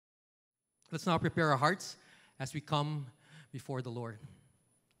Let's now prepare our hearts as we come before the Lord.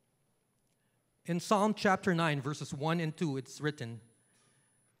 In Psalm chapter 9, verses 1 and 2, it's written,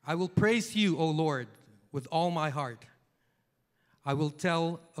 I will praise you, O Lord, with all my heart. I will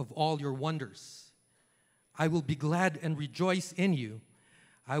tell of all your wonders. I will be glad and rejoice in you.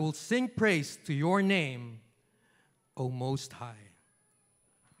 I will sing praise to your name, O Most High.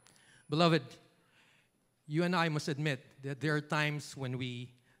 Beloved, you and I must admit that there are times when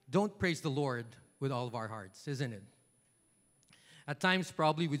we don't praise the Lord with all of our hearts, isn't it? At times,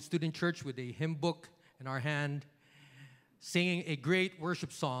 probably we stood in church with a hymn book in our hand, singing a great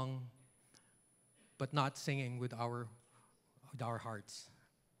worship song, but not singing with our hearts.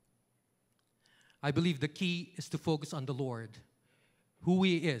 I believe the key is to focus on the Lord, who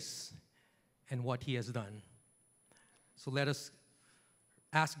He is, and what He has done. So let us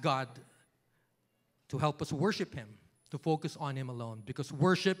ask God to help us worship Him, to focus on Him alone, because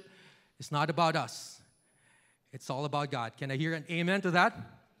worship is not about us. It's all about God. Can I hear an amen to that?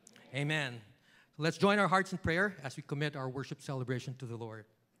 Amen. So let's join our hearts in prayer as we commit our worship celebration to the Lord.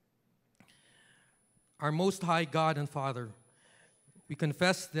 Our Most High God and Father, we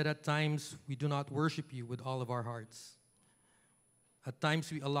confess that at times we do not worship you with all of our hearts. At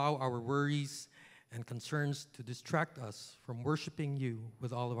times we allow our worries and concerns to distract us from worshiping you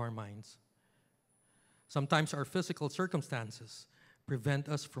with all of our minds. Sometimes our physical circumstances prevent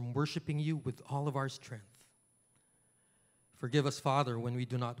us from worshiping you with all of our strength. Forgive us, Father, when we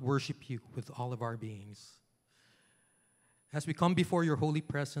do not worship you with all of our beings. As we come before your holy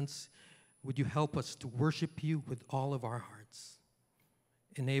presence, would you help us to worship you with all of our hearts?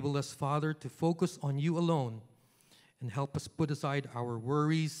 Enable us, Father, to focus on you alone and help us put aside our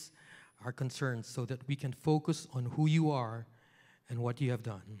worries, our concerns, so that we can focus on who you are and what you have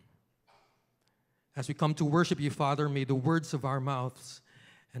done. As we come to worship you, Father, may the words of our mouths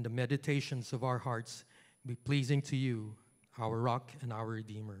and the meditations of our hearts be pleasing to you, our rock and our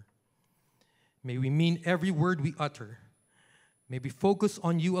Redeemer. May we mean every word we utter. May we focus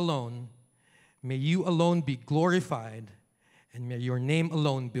on you alone. May you alone be glorified, and may your name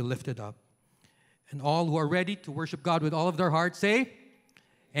alone be lifted up. And all who are ready to worship God with all of their hearts say,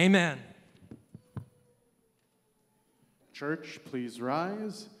 Amen. Church, please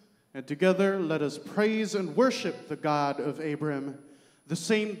rise, and together let us praise and worship the God of Abraham, the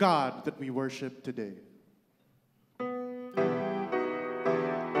same God that we worship today.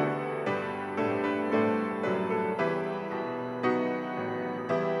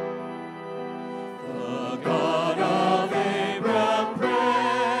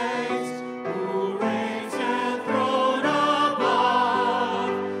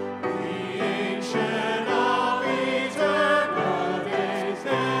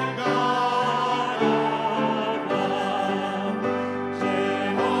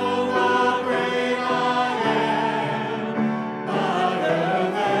 Jehovah, great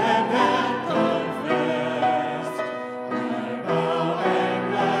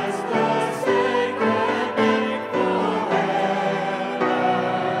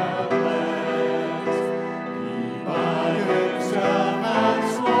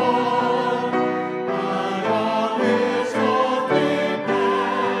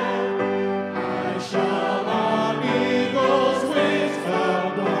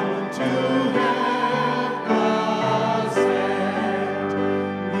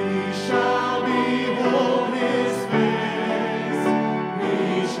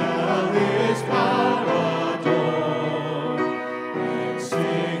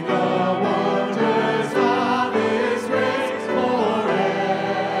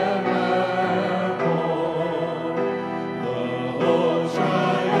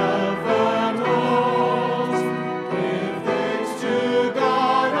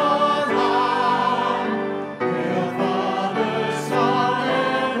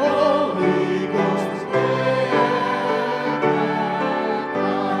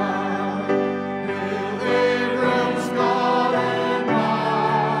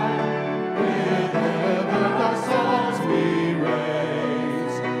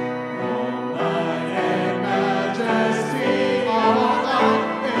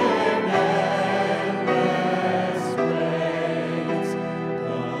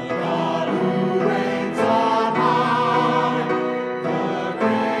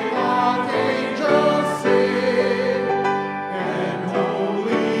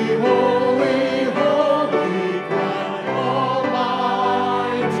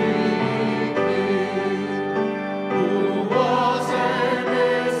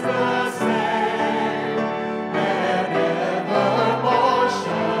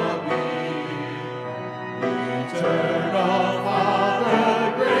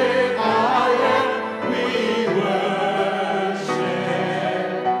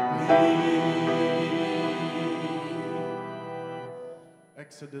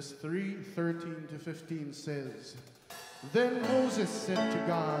to 15 says, Then Moses said to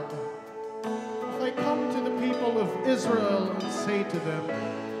God, If I come to the people of Israel and say to them,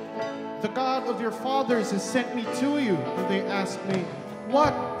 The God of your fathers has sent me to you, and they ask me,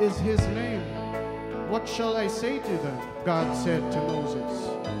 What is his name? What shall I say to them? God said to Moses,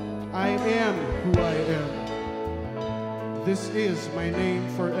 I am who I am. This is my name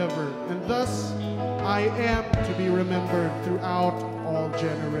forever, and thus I am to be remembered throughout all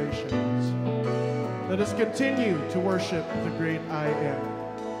generations. Let us continue to worship the great I am.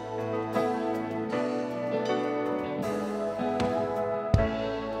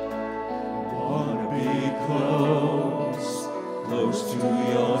 Wanna be close to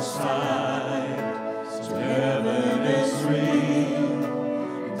your side, so heaven is real,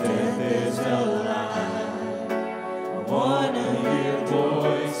 death is alive. I wanna hear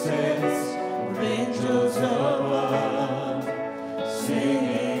voices of angels above,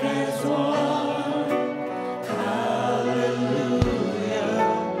 singing as one, hallelujah,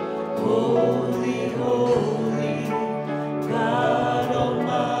 holy, holy, God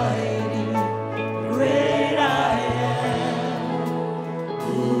Almighty, great I am,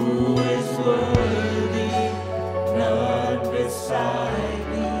 who is worthy, none beside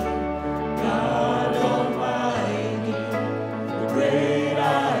me, God Almighty, the great I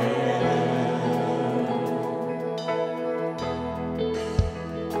am.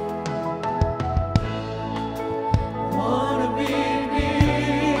 Wanna be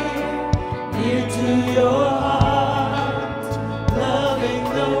near to your heart, loving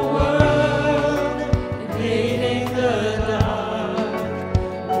the world and hating the dark.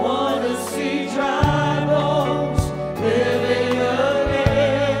 Wanna see dry bones living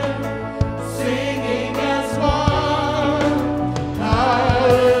again, singing as one,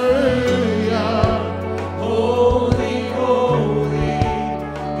 hallelujah, holy, holy,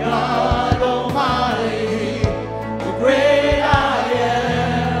 God Almighty, the great I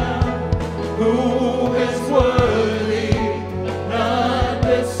am, who is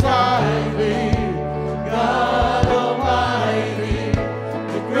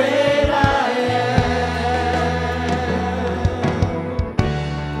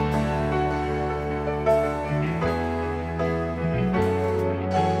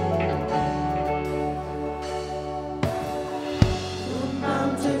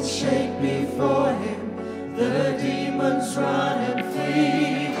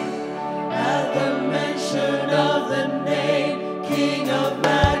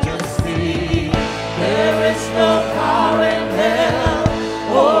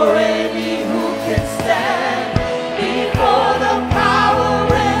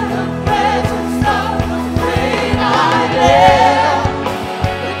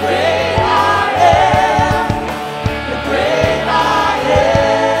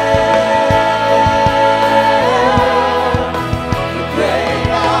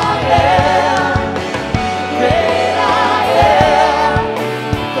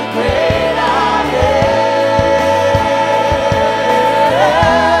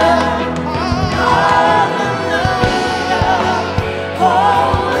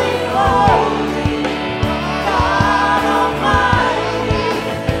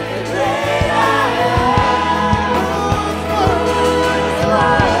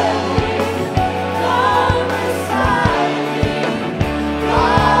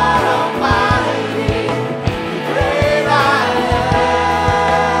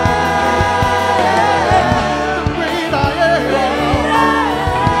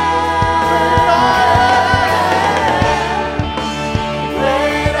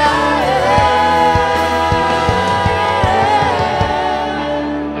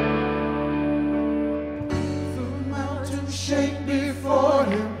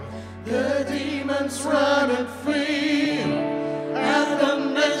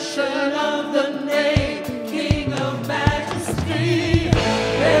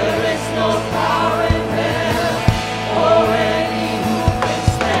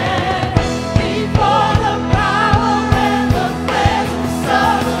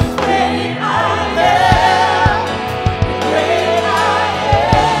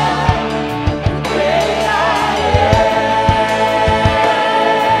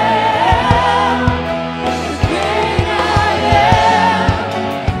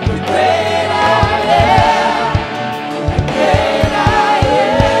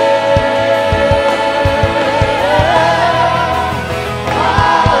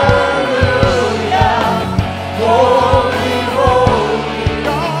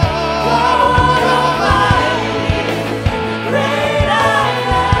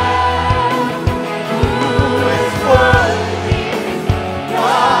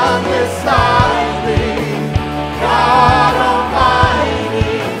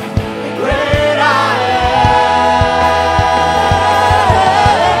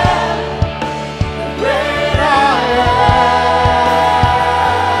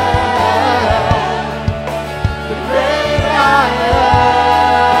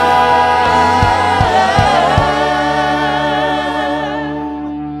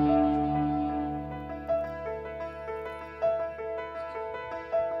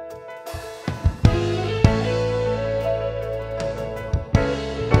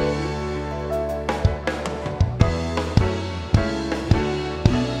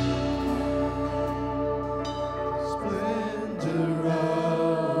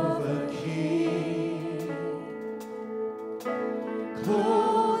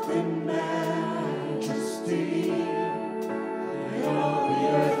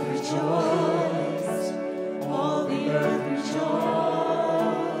rejoice, all the earth rejoice.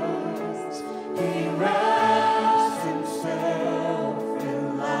 He wraps himself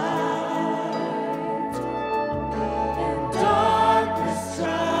in light, and darkness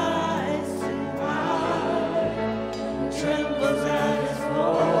tries to hide. Trembles at his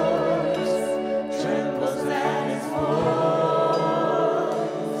voice, trembles at his voice.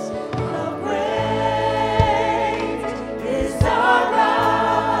 How great is our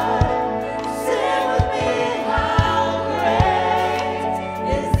God? Sing with me, how great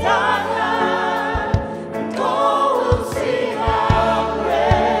is our God? And all will see how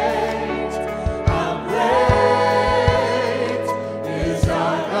great is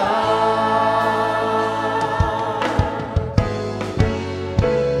our God.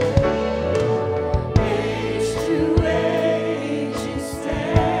 Age to age he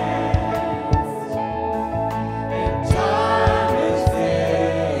stands, and time is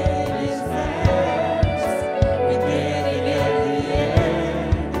in his hands. Beginning and the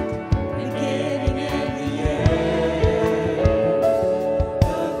end, beginning and the end.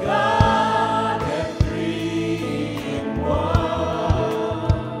 The God and three in one.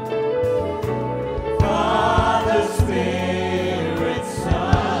 Father, Spirit,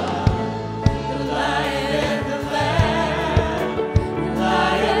 Son, the Lion and the Lamb, the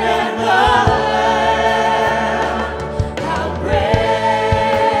Lion and the Lamb. How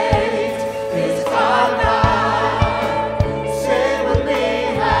great is our God? Say with me,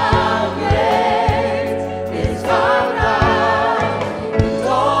 how great is our God? And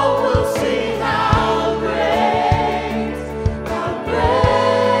all will see how great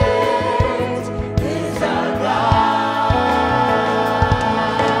is our God.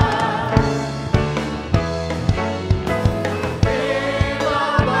 Name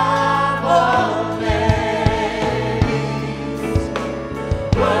above all names,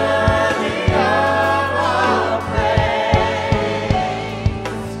 worthy of our praise.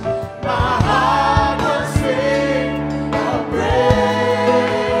 My heart will sing, how great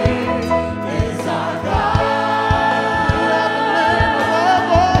is our God. Name above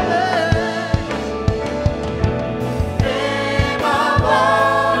all names,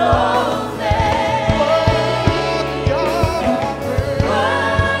 worthy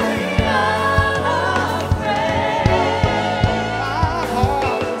of our praise.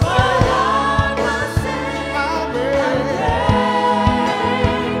 My heart will sing, how great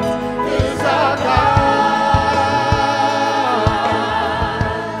is our God.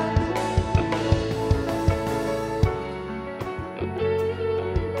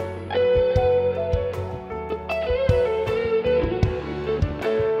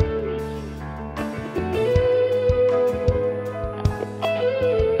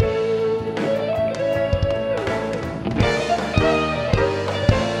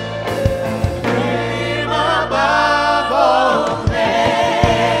 Name above all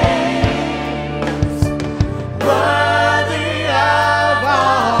names, worthy of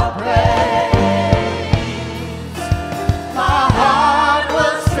our praise. My heart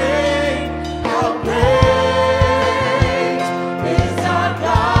will sing, how great is our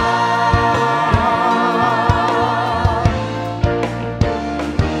God.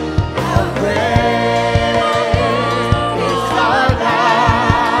 How great is our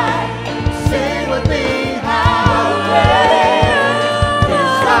God? Sing with me, how great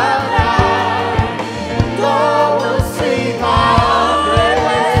is our God? And all will see how great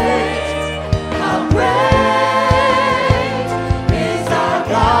is our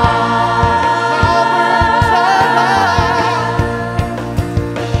God.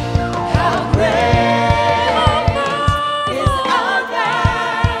 How great is our God?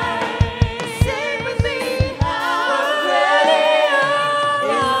 Sing with me, how great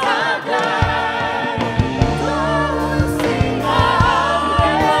is our God? And all will see how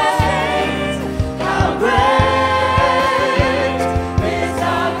great is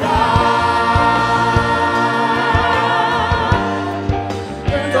our God.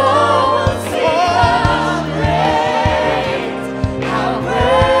 And all will see how great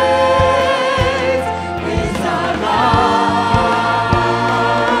is our God.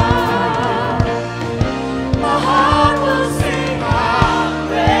 My heart will sing, how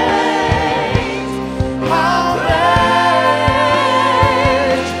great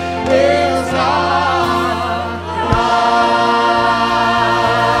is our God.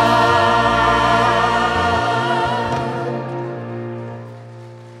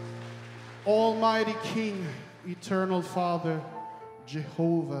 Almighty King, Eternal Father,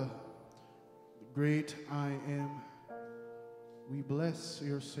 Jehovah, the great I am, we bless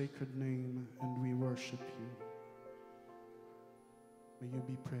your sacred name and we worship you. May you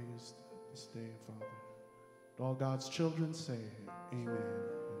be praised this day, Father. And all God's children say, amen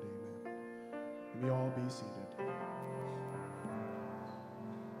and amen. You may all be seated.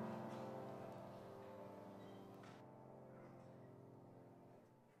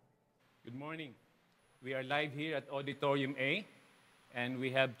 Good morning. We are live here at Auditorium A, and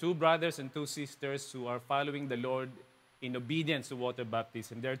we have two brothers and two sisters who are following the Lord in obedience to water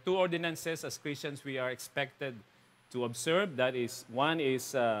baptism. There are two ordinances as Christians we are expected to observe. That is, one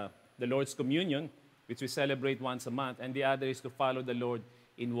is the Lord's Communion, which we celebrate once a month, and the other is to follow the Lord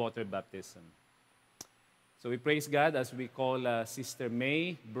in water baptism. So we praise God as we call Sister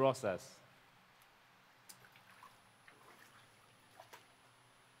May Brosas.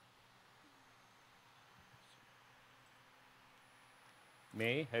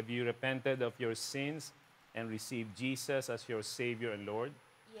 May, have you repented of your sins and received Jesus as your Savior and Lord?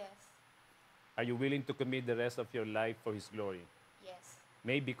 Yes. Are you willing to commit the rest of your life for His glory? Yes.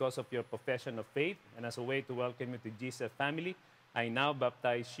 May, because of your profession of faith and as a way to welcome you to Jesus' family, I now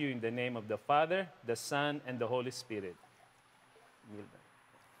baptize you in the name of the Father, the Son, and the Holy Spirit. Kneel down.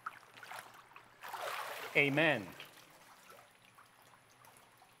 Amen.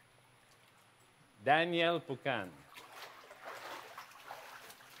 Daniel Pucan.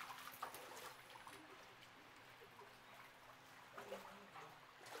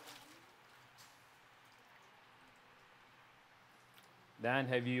 Dan,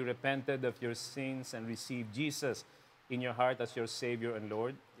 have you repented of your sins and received Jesus in your heart as your Savior and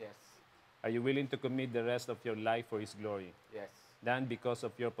Lord? Yes. Are you willing to commit the rest of your life for His glory? Yes. Dan, because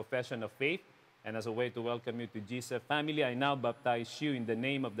of your profession of faith and as a way to welcome you to Jesus' family, I now baptize you in the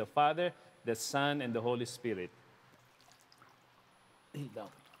name of the Father, the Son, and the Holy Spirit. Kneel down.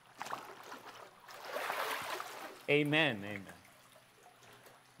 Amen. Amen.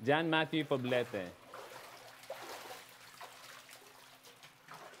 John Matthew Poblete.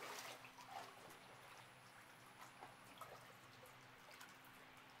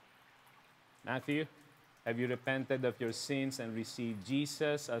 Matthew, have you repented of your sins and received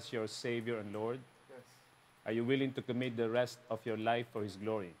Jesus as your Savior and Lord? Yes. Are you willing to commit the rest of your life for His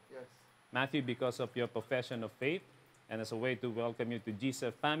glory? Yes. Matthew, because of your profession of faith and as a way to welcome you to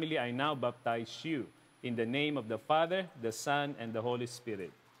Jesus' family, I now baptize you in the name of the Father, the Son, and the Holy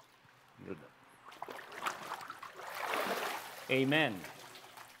Spirit. Amen.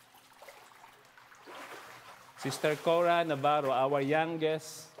 Sister Cora Navarro, our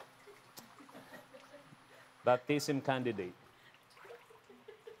youngest baptism candidate.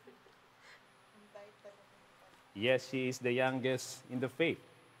 Yes, she is the youngest in the faith.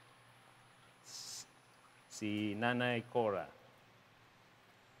 Si Nanay Cora.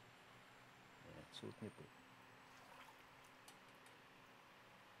 Ayan, suot niyo po.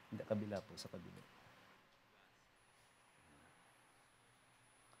 Hindi, kabila po, sa kabila.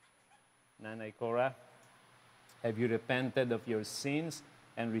 Nanay Cora, have you repented of your sins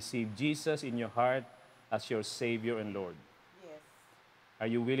and received Jesus in your heart as your Savior and Lord? Yes. Are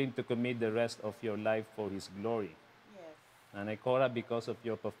you willing to commit the rest of your life for His glory? Yes. Nanay Cora, because of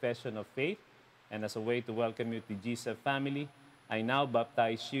your profession of faith and as a way to welcome you to Jesus' family, I now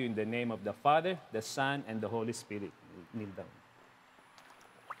baptize you in the name of the Father, the Son, and the Holy Spirit. Kneel down.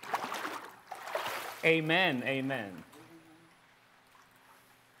 Amen. Amen.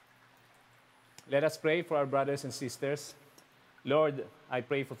 Let us pray for our brothers and sisters. Lord, I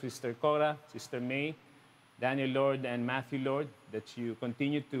pray for Sister Cora, Sister May, Daniel, Lord, and Matthew, Lord, that you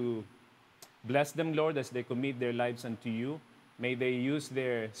continue to bless them, Lord, as they commit their lives unto you. May they use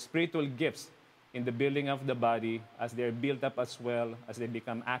their spiritual gifts in the building of the body as they're built up as well, as they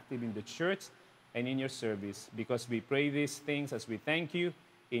become active in the church and in your service. Because we pray these things as we thank you.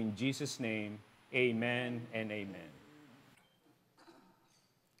 In Jesus' name, amen and amen.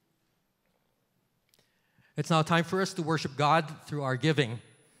 It's now time for us to worship God through our giving.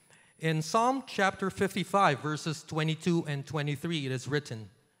 In Psalm chapter 55, verses 22 and 23, it is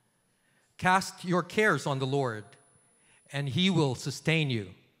written, "Cast your cares on the Lord, and He will sustain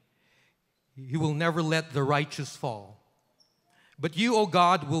you. He will never let the righteous fall. But you, O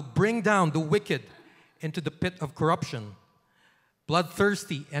God, will bring down the wicked into the pit of corruption.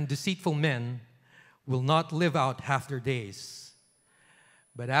 Bloodthirsty and deceitful men will not live out half their days.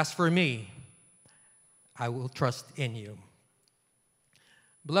 But as for me, I will trust in you."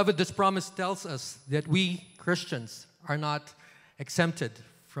 Beloved, this promise tells us that we Christians are not exempted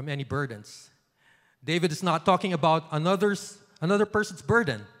from any burdens. David is not talking about another person's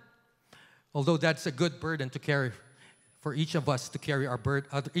burden, although that's a good burden to carry for each of us to carry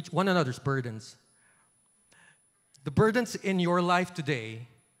each one another's burdens. The burdens in your life today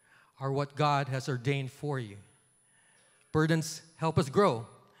are what God has ordained for you. Burdens help us grow.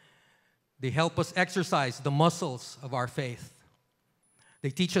 They help us exercise the muscles of our faith. They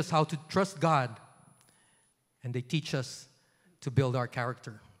teach us how to trust God, and they teach us to build our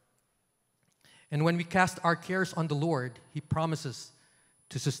character. And when we cast our cares on the Lord, He promises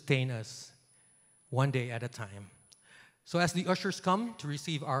to sustain us one day at a time. So as the ushers come to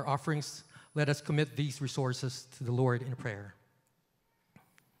receive our offerings, let us commit these resources to the Lord in prayer.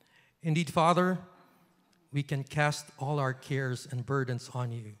 Indeed, Father, we can cast all our cares and burdens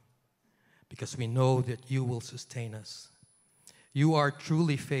on you because we know that you will sustain us. You are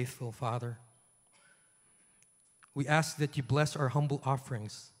truly faithful, Father. We ask that you bless our humble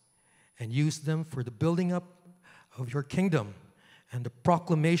offerings and use them for the building up of your kingdom and the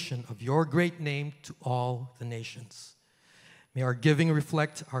proclamation of your great name to all the nations. May our giving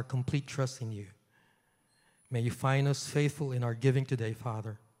reflect our complete trust in you. May you find us faithful in our giving today,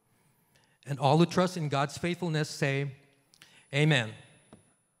 Father. And all who trust in God's faithfulness say, Amen.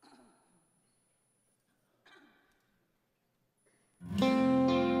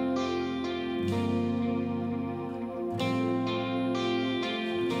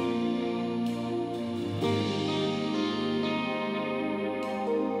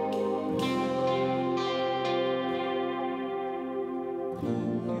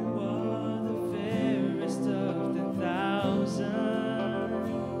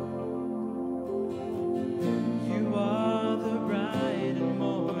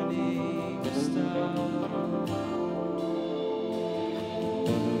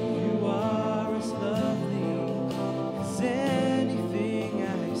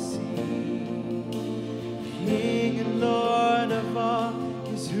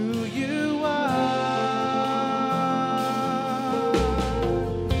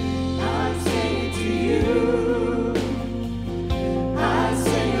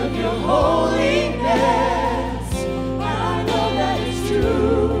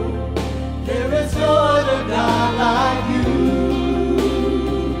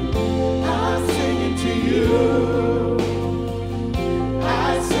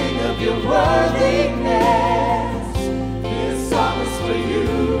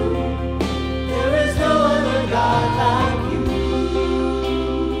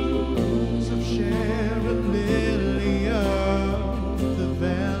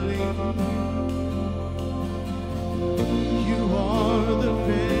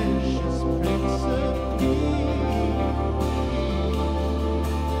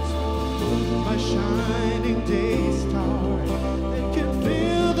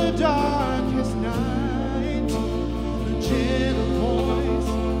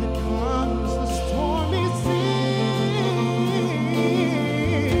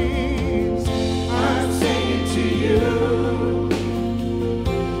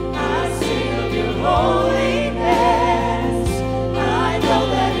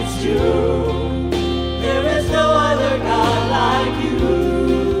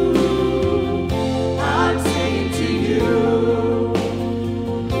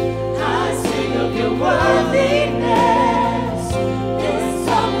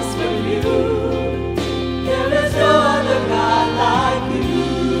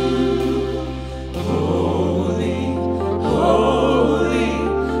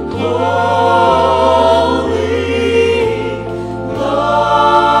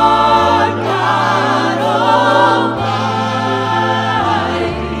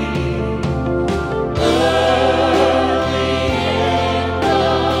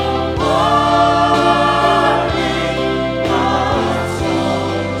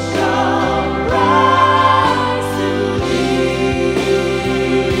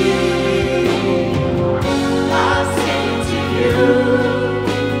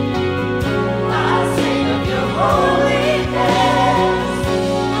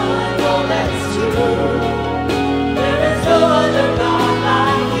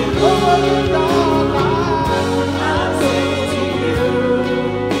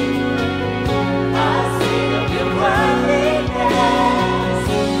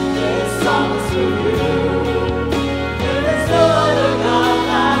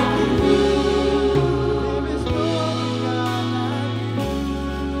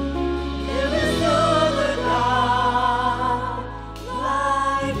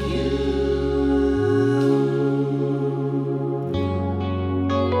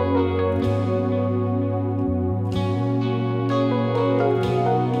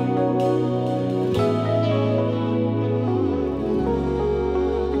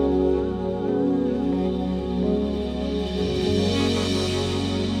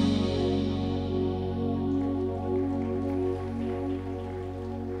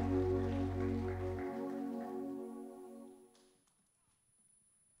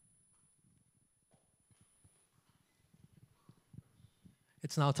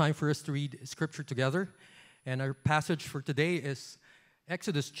 It's now time for us to read Scripture together. And our passage for today is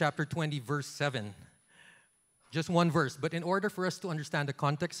Exodus chapter 20, verse 7. Just one verse. But in order for us to understand the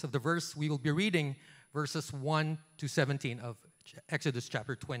context of the verse, we will be reading verses 1 to 17 of Exodus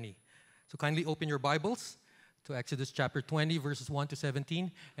chapter 20. So kindly open your Bibles to Exodus chapter 20, verses 1 to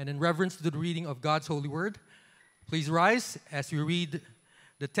 17. And in reverence to the reading of God's holy word, please rise as we read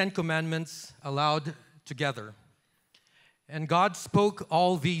the 10 Commandments aloud together. And God spoke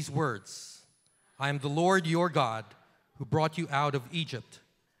all these words. I am the Lord your God, who brought you out of Egypt,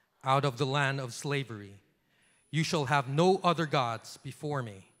 out of the land of slavery. You shall have no other gods before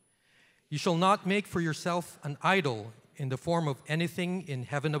me. You shall not make for yourself an idol in the form of anything in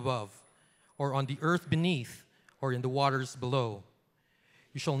heaven above, or on the earth beneath, or in the waters below.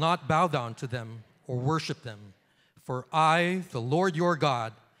 You shall not bow down to them or worship them, for I, the Lord your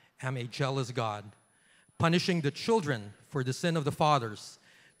God, am a jealous God, punishing the children for the sin of the fathers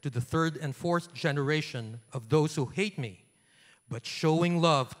to the third and fourth generation of those who hate me, but showing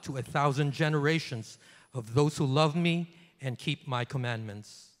love to 1,000 generations of those who love me and keep my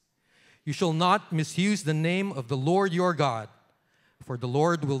commandments. You shall not misuse the name of the Lord your God, for the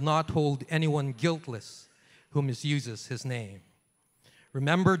Lord will not hold anyone guiltless who misuses his name.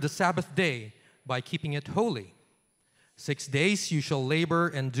 Remember the Sabbath day by keeping it holy. 6 days you shall labor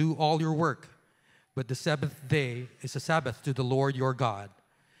and do all your work, but the seventh day is a Sabbath to the Lord your God.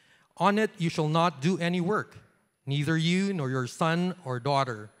 On it you shall not do any work, neither you nor your son or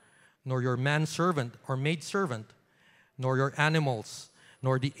daughter, nor your manservant or maidservant, nor your animals,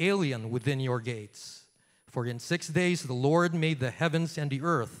 nor the alien within your gates. For in 6 days the Lord made the heavens and the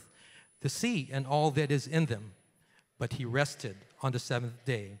earth, the sea and all that is in them, but he rested on the seventh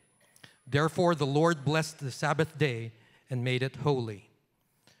day. Therefore the Lord blessed the Sabbath day and made it holy.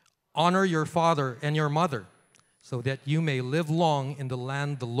 Honor your father and your mother, so that you may live long in the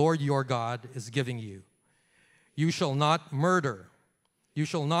land the Lord your God is giving you. You shall not murder. You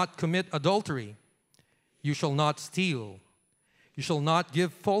shall not commit adultery. You shall not steal. You shall not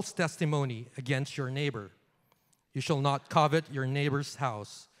give false testimony against your neighbor. You shall not covet your neighbor's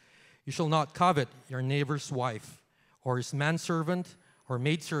house. You shall not covet your neighbor's wife, or his manservant or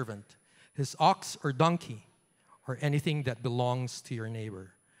maidservant, his ox or donkey, or anything that belongs to your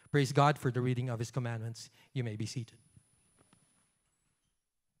neighbor. Praise God for the reading of his commandments. You may be seated.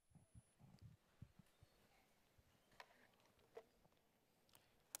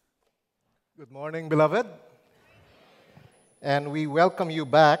 Good morning, beloved. And we welcome you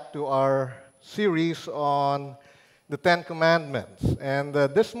back to our series on the 10 Commandments. And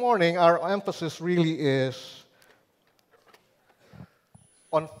this morning, our emphasis really is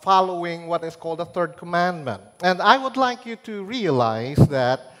on following what is called the Third Commandment. And I would like you to realize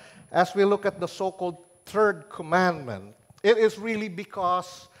that as we look at the so-called Third Commandment, it is really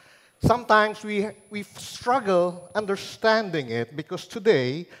because sometimes we struggle understanding it, because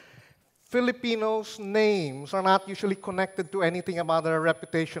today, Filipinos' names are not usually connected to anything about their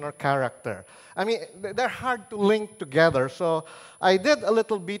reputation or character. I mean, they're hard to link together. So I did a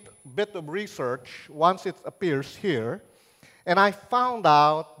little bit of research once it appears here, and I found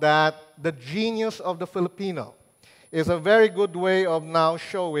out that the genius of the Filipino is a very good way of now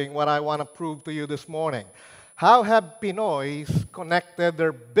showing what I want to prove to you this morning. How have Pinoys connected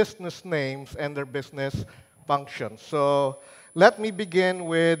their business names and their business functions? So let me begin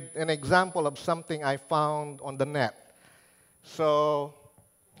with an example of something I found on the net. So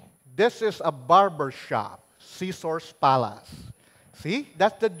this is a barber shop, Caesar's Palace. See,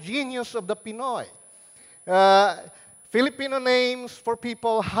 that's the genius of the Pinoy. Filipino names for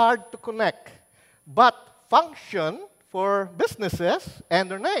people hard to connect, but function for businesses and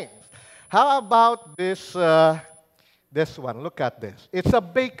their names. How about this one? Look at this. It's a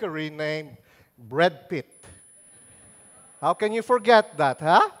bakery named Bread Pit. How can you forget that,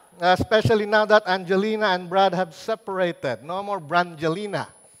 huh? Especially now that Angelina and Brad have separated. No more Brangelina.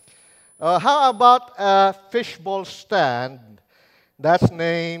 How about a fishbowl stand that's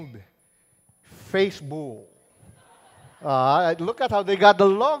named Facebook? Look at how they got the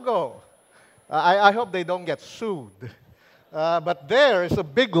logo. I hope they don't get sued. But there is a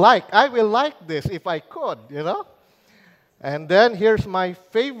big like. I will like this if I could, you know? And then here's my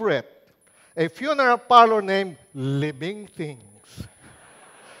favorite. A funeral parlor named Living Things.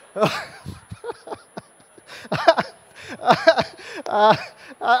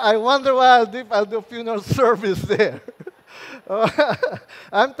 I wonder why I'll do funeral service there.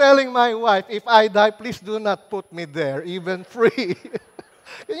 I'm telling my wife, if I die, please do not put me there, even free.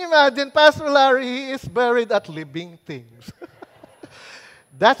 Can you imagine? Pastor Larry, he is buried at Living Things.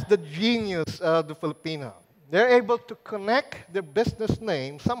 That's the genius of the Filipino. They're able to connect their business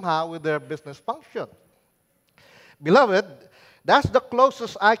name somehow with their business function. Beloved, that's the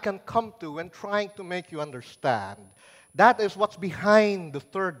closest I can come to when trying to make you understand. That is what's behind the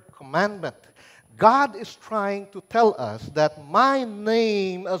third commandment. God is trying to tell us that my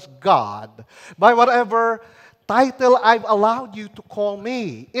name as God, by whatever title I've allowed you to call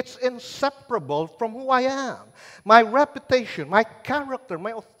me, it's inseparable from who I am. My reputation, my character,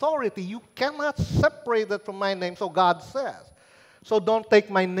 my authority, you cannot separate it from my name, so God says. So don't take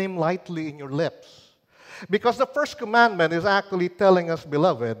my name lightly in your lips. Because the first commandment is actually telling us,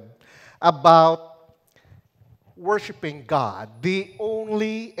 beloved, about worshiping God, the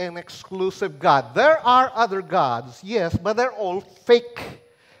only and exclusive God. There are other gods, yes, but they're all fake.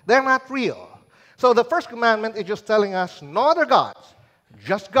 They're not real. So the first commandment is just telling us no other gods,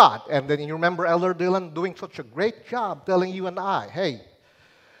 just God. And then you remember Elder Dylan doing such a great job telling you and I, hey,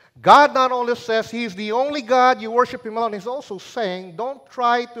 God not only says He's the only God, you worship Him alone, He's also saying don't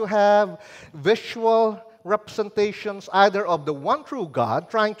try to have visual representations either of the one true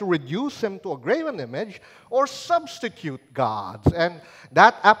God, trying to reduce Him to a graven image, or substitute gods. And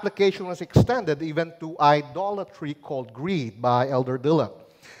that application was extended even to idolatry called greed by Elder Dylan.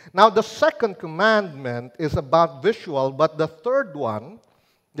 Now, the second commandment is about visual, but the third one,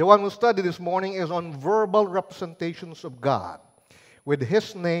 the one we studied this morning, is on verbal representations of God, with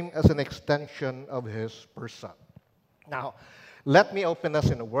His name as an extension of His person. Now, let me open us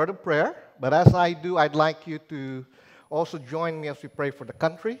in a word of prayer, but as I do, I'd like you to also join me as we pray for the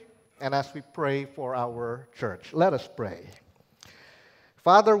country and as we pray for our church. Let us pray.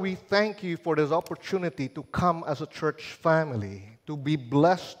 Father, we thank you for this opportunity to come as a church family, to be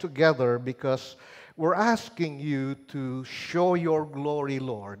blessed together, because we're asking you to show your glory,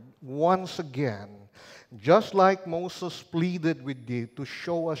 Lord, once again, just like Moses pleaded with you to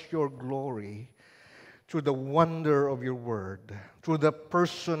show us your glory through the wonder of your word, through the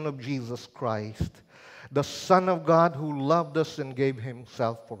person of Jesus Christ, the Son of God who loved us and gave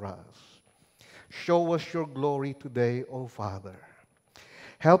Himself for us. Show us your glory today, O Father.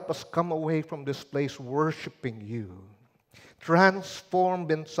 Help us come away from this place worshiping you, transformed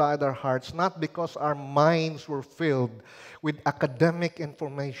inside our hearts, not because our minds were filled with academic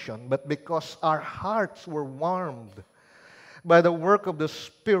information, but because our hearts were warmed by the work of the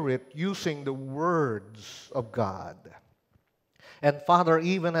Spirit using the words of God. And Father,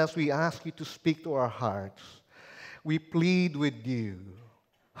 even as we ask you to speak to our hearts, we plead with you,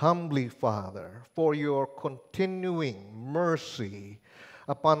 humbly, Father, for your continuing mercy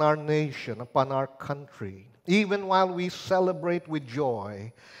upon our nation, upon our country, even while we celebrate with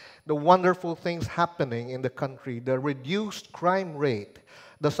joy the wonderful things happening in the country, the reduced crime rate,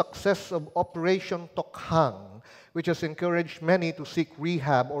 the success of Operation Tokhang, which has encouraged many to seek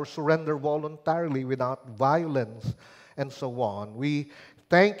rehab or surrender voluntarily without violence, and so on. We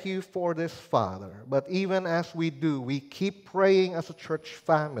thank you for this, Father. But even as we do, we keep praying as a church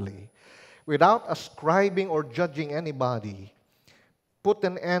family without ascribing or judging anybody. Put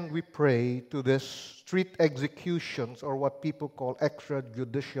an end, we pray, to this street executions, or what people call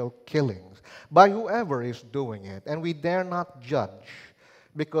extrajudicial killings, by whoever is doing it. And we dare not judge,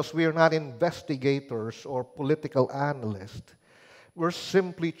 because we are not investigators or political analysts. We're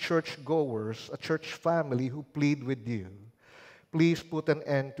simply churchgoers, a church family who plead with you. Please put an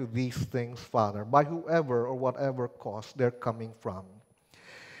end to these things, Father, by whoever or whatever cause they're coming from.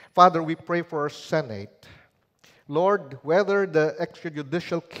 Father, we pray for our Senate. Lord, whether the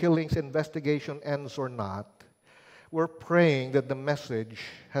extrajudicial killings investigation ends or not, we're praying that the message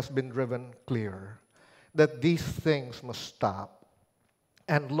has been driven clear, that these things must stop.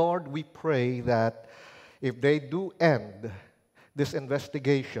 And Lord, we pray that if they do end this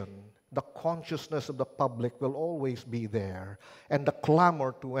investigation, the consciousness of the public will always be there, and the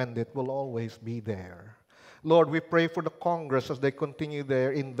clamor to end it will always be there. Lord, we pray for the Congress as they continue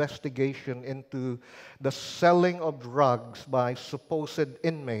their investigation into the selling of drugs by supposed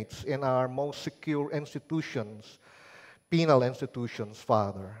inmates in our most secure institutions, penal institutions,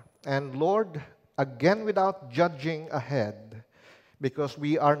 Father. And Lord, again, without judging ahead, because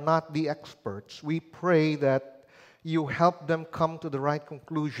we are not the experts, we pray that you help them come to the right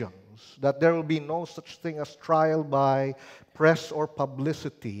conclusions, that there will be no such thing as trial by press or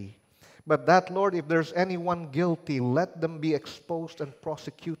publicity, but that, Lord, if there's anyone guilty, let them be exposed and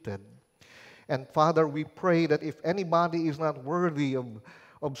prosecuted. And Father, we pray that if anybody is not worthy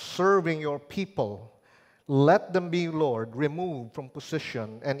of serving your people, let them be, Lord, removed from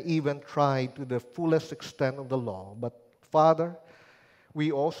position and even tried to the fullest extent of the law. But Father,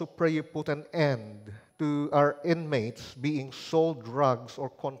 We also pray you put an end to our inmates being sold drugs or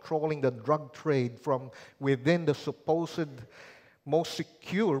controlling the drug trade from within the supposed most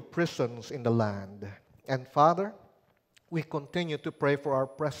secure prisons in the land. And Father, we continue to pray for our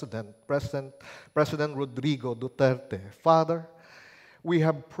President Rodrigo Duterte. Father, we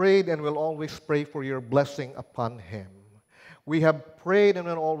have prayed and will always pray for your blessing upon him. We have prayed and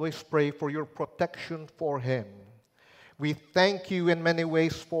will always pray for your protection for him. We thank you in many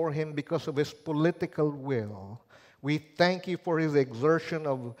ways for him because of his political will. We thank you for his exertion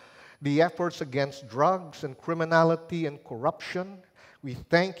of the efforts against drugs and criminality and corruption. We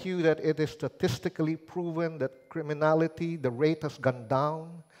thank you that it is statistically proven that criminality, the rate has gone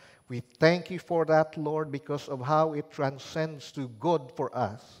down. We thank you for that, Lord, because of how it transcends to good for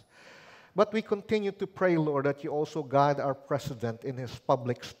us. But we continue to pray, Lord, that you also guide our president in his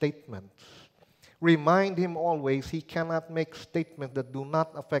public statements. Remind him always he cannot make statements that do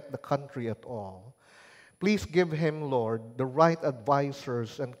not affect the country at all. Please give him, Lord, the right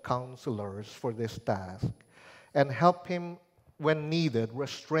advisors and counselors for this task, and help him, when needed,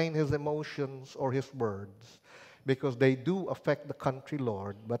 restrain his emotions or his words, because they do affect the country,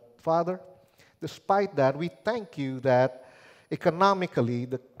 Lord. But Father, despite that, we thank you that economically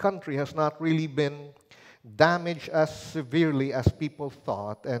the country has not really been damaged as severely as people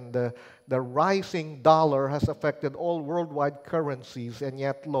thought, and the rising dollar has affected all worldwide currencies, and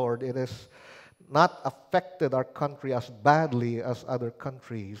yet, Lord, it has not affected our country as badly as other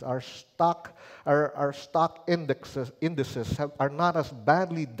countries. Our stock indices are not as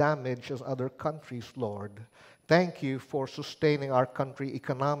badly damaged as other countries, Lord. Thank you for sustaining our country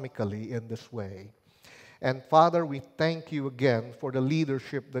economically in this way. And Father, we thank you again for the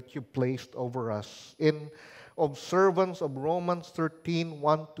leadership that you placed over us in observance of Romans 13,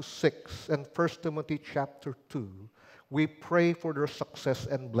 1-6, and 1 Timothy chapter 2. We pray for their success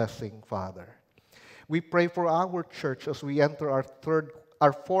and blessing, Father. We pray for our church as we enter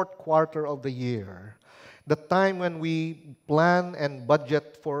our fourth quarter of the year, the time when we plan and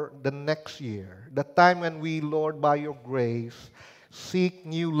budget for the next year, the time when we, Lord, by your grace, seek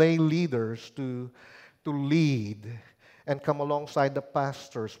new lay leaders to lead and come alongside the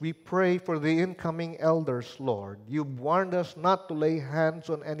pastors. We pray for the incoming elders, Lord. You've warned us not to lay hands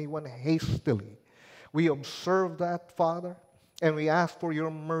on anyone hastily. We observe that, Father, and we ask for your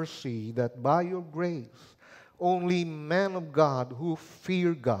mercy that by your grace, only men of God who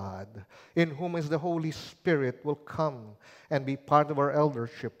fear God, in whom is the Holy Spirit, will come and be part of our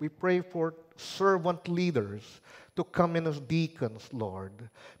eldership. We pray for servant leaders to come in as deacons, Lord.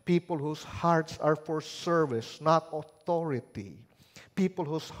 People whose hearts are for service, not authority. People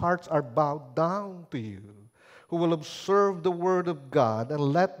whose hearts are bowed down to you, who will observe the Word of God and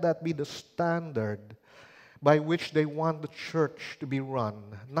let that be the standard by which they want the church to be run.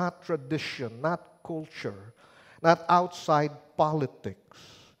 Not tradition, not culture, not outside politics.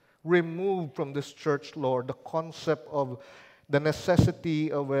 Remove from this church, Lord, the concept of the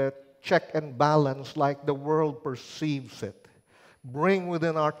necessity of a check and balance like the world perceives it. Bring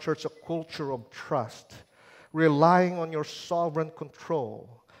within our church a culture of trust, relying on your sovereign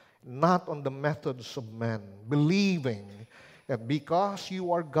control, not on the methods of men, believing that because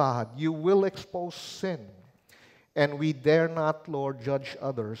you are God, you will expose sin, and we dare not, Lord, judge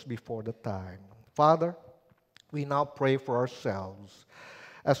others before the time. Father, we now pray for ourselves.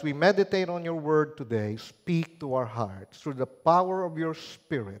 As we meditate on your word today, speak to our hearts through the power of your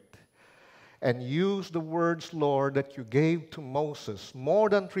Spirit, and use the words, Lord, that you gave to Moses more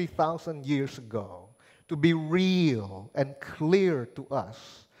than 3,000 years ago to be real and clear to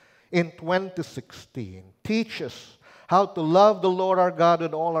us in 2016. Teach us how to love the Lord our God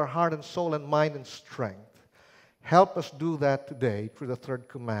with all our heart and soul and mind and strength. Help us do that today through the Third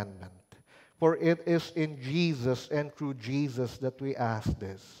Commandment. For it is in Jesus and through Jesus that we ask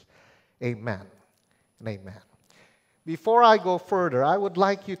this. Amen and amen. Before I go further, I would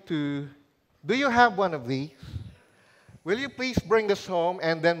like you to, do you have one of these? Will you please bring this home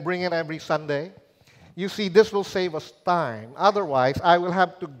and then bring it every Sunday? You see, this will save us time. Otherwise, I will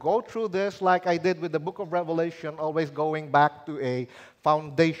have to go through this like I did with the book of Revelation, always going back to a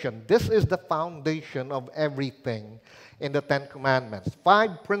foundation. This is the foundation of everything in the 10 Commandments.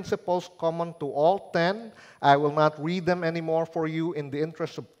 5 principles common to all 10. I will not read them anymore for you in the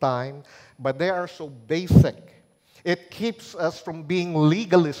interest of time, but they are so basic. It keeps us from being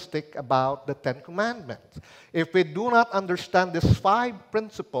legalistic about the 10 Commandments. If we do not understand these 5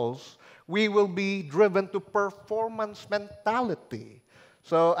 principles, we will be driven to performance mentality.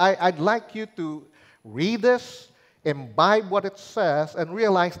 So I'd like you to read this imbibe what it says, and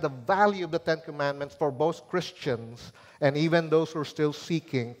realize the value of the Ten Commandments for both Christians and even those who are still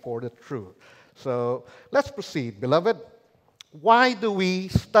seeking for the truth. So let's proceed, beloved. Why do we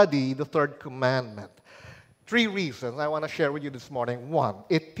study the Third Commandment? 3 reasons I want to share with you this morning. 1,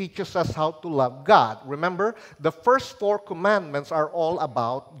 it teaches us how to love God. Remember, the first 4 commandments are all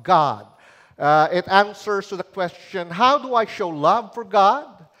about God. It answers to the question, how do I show love for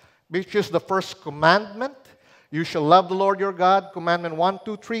God? Which is the first commandment. You shall love the Lord your God. Commandment 1,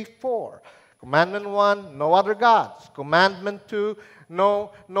 2, 3, 4. Commandment 1, no other gods. Commandment 2,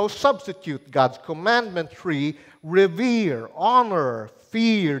 no substitute gods. Commandment 3, revere, honor,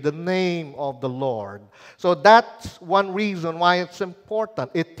 fear the name of the Lord. So that's one reason why it's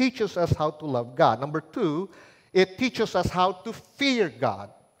important. It teaches us how to love God. Number 2, it teaches us how to fear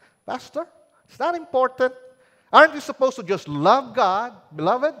God. Pastor, is that important? Aren't we supposed to just love God,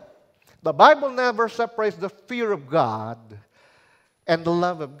 beloved? The Bible never separates the fear of God and the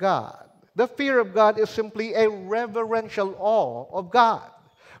love of God. The fear of God is simply a reverential awe of God,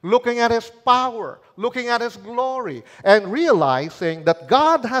 looking at His power, looking at His glory, and realizing that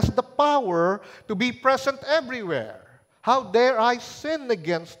God has the power to be present everywhere. How dare I sin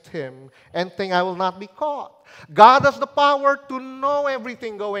against Him and think I will not be caught? God has the power to know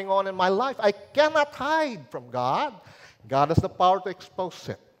everything going on in my life. I cannot hide from God. God has the power to expose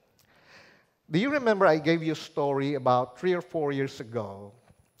it. Do you remember I gave you a story about 3 or 4 years ago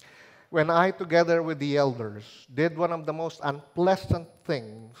when I, together with the elders, did one of the most unpleasant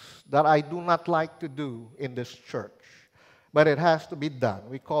things that I do not like to do in this church, but it has to be done.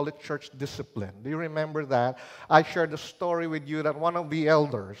 We call it church discipline. Do you remember that? I shared a story with you that one of the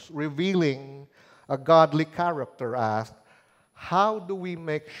elders, revealing a godly character, asked, how do we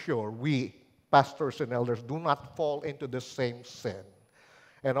make sure we, pastors and elders, do not fall into the same sin?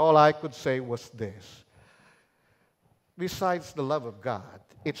 And all I could say was this: besides the love of God,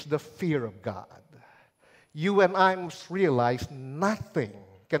 it's the fear of God. You and I must realize nothing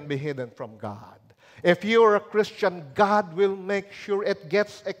can be hidden from God. If you're a Christian, God will make sure it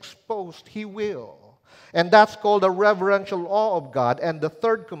gets exposed. He will. And that's called a reverential awe of God. And the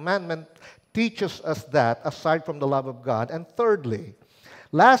Third Commandment teaches us that, aside from the love of God. And thirdly,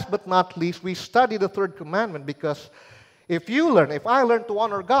 last but not least, we study the Third Commandment because if I learn to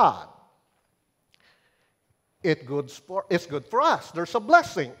honor God, it's good for us. There's a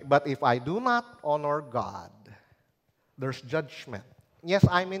blessing. But if I do not honor God, there's judgment. Yes,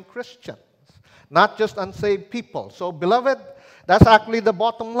 I mean Christians, not just unsaved people. So, beloved, that's actually the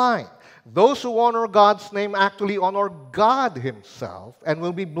bottom line. Those who honor God's name actually honor God Himself and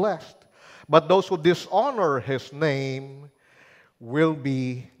will be blessed. But those who dishonor His name will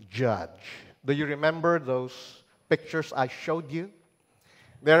be judged. Do you remember those pictures I showed you?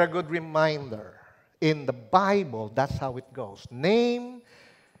 They're a good reminder. In the Bible, that's how it goes. Name,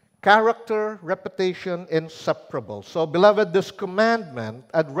 character, reputation, inseparable. So, beloved, this commandment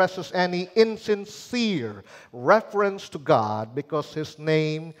addresses any insincere reference to God because His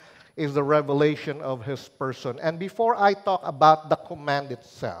name is the revelation of His person. And before I talk about the command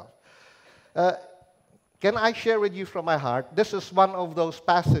itself, can I share with you from my heart? This is one of those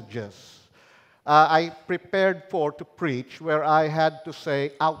passages I prepared to preach where I had to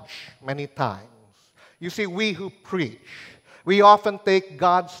say, ouch, many times. You see, we who preach, we often take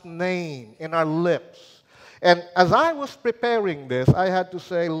God's name in our lips. And as I was preparing this, I had to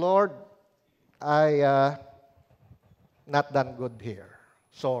say, Lord, I not done good here.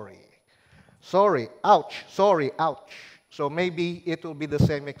 Sorry. Sorry, ouch, sorry, ouch. So maybe it will be the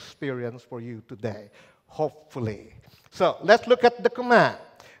same experience for you today, hopefully. So let's look at the command.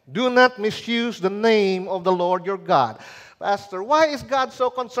 Do not misuse the name of the Lord your God. Pastor, why is God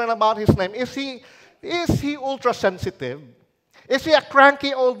so concerned about His name? Is he ultra sensitive? Is he a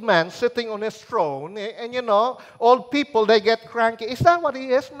cranky old man sitting on his throne? And you know, old people, they get cranky. Is that what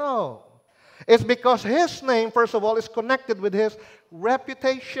He is? No. It's because His name, first of all, is connected with His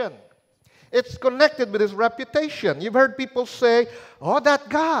reputation. It's connected with His reputation. You've heard people say, oh, that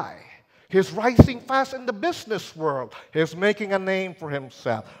guy, he's rising fast in the business world. He's making a name for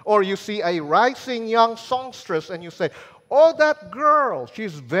himself. Or you see a rising young songstress and you say, oh, that girl,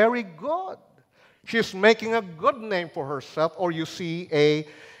 she's very good. She's making a good name for herself. Or you see a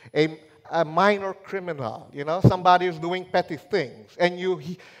minor criminal, you know, somebody who's doing petty things. And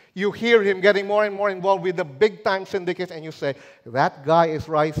you hear him getting more and more involved with the big-time syndicates, and you say, that guy is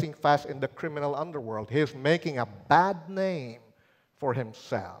rising fast in the criminal underworld. He's making a bad name for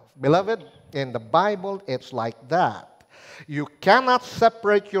himself. Beloved, in the Bible, it's like that. You cannot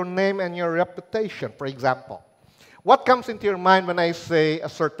separate your name and your reputation. For example, what comes into your mind when I say a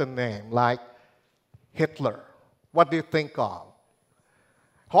certain name, like Hitler, What do you think of?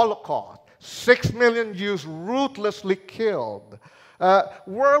 Holocaust. 6 million Jews ruthlessly killed.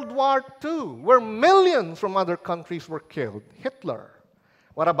 World War II, where millions from other countries were killed. Hitler.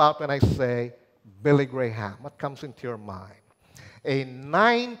 What about when I say Billy Graham? What comes into your mind? A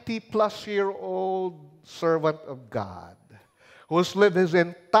 90-plus-year-old servant of God who's lived his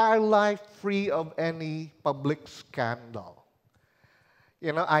entire life free of any public scandal.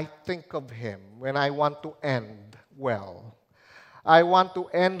 You know, I think of him when I want to end well. I want to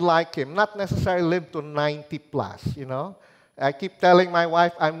end like him, not necessarily live to 90 plus, you know. I keep telling my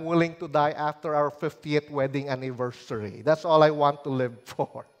wife I'm willing to die after our 50th wedding anniversary. That's all I want to live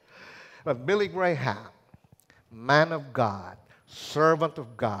for. But Billy Graham, man of God, servant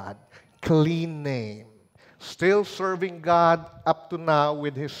of God, clean name, still serving God up to now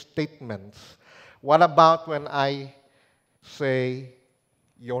with his statements. What about when I say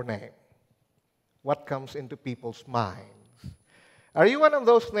your name? What comes into people's minds? Are you one of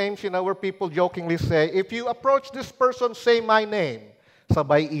those names, you know, where people jokingly say, if you approach this person, say my name,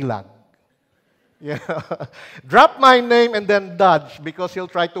 sabay ilag. Yeah. Drop my name and then dodge because he'll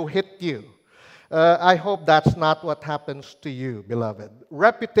try to hit you. I hope that's not what happens to you, beloved.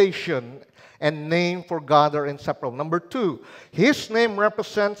 Reputation and name for God are inseparable. Number 2, his name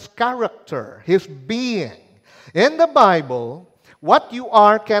represents character, his being. In the Bible, what you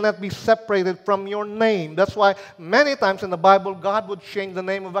are cannot be separated from your name. That's why many times in the Bible, God would change the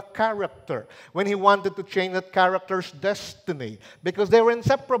name of a character when he wanted to change that character's destiny because they were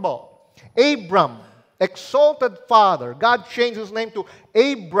inseparable. Abram, exalted father. God changed his name to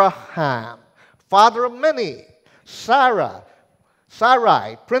Abraham, father of many. Sarai,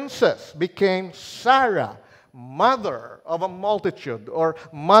 princess, became Sarah, mother of a multitude or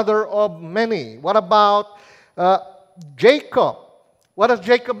mother of many. What about Jacob? What does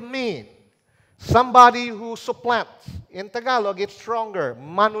Jacob mean? Somebody who supplants. In Tagalog, it's stronger.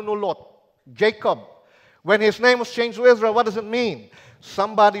 Manunulot. Jacob. When his name was changed to Israel, what does it mean?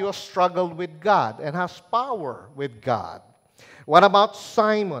 Somebody who has struggled with God and has power with God. What about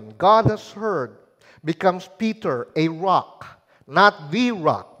Simon? God has heard. Becomes Peter, a rock. Not the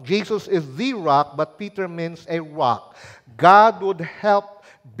rock. Jesus is the rock, but Peter means a rock. God would help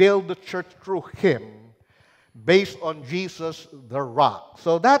build the church through him based on Jesus, the rock.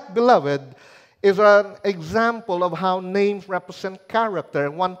 So that, beloved, is an example of how names represent character.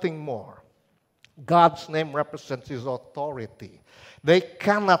 And one thing more. God's name represents his authority. They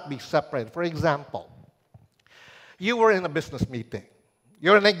cannot be separated. For example, you were in a business meeting.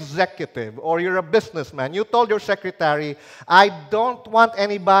 You're an executive or you're a businessman. You told your secretary, I don't want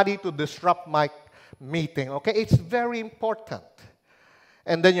anybody to disrupt my meeting. Okay, it's very important.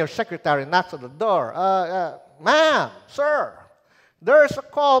 And then your secretary knocks at the door. Ma'am, sir, there's a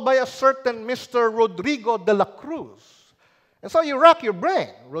call by a certain Mr. Rodrigo de la Cruz. And so you rack your brain.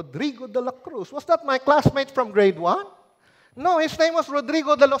 Rodrigo de la Cruz. Was that my classmate from grade 1? No, his name was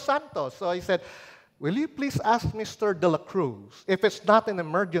Rodrigo de los Santos. So he said, will you please ask Mr. de la Cruz, if it's not an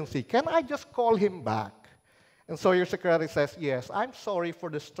emergency, can I just call him back? And so your secretary says, yes, I'm sorry for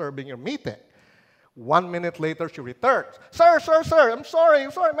disturbing your meeting. 1 minute later, she returns. Sir, I'm sorry,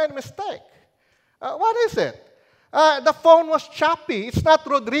 I made a mistake. What is it? The phone was choppy. It's not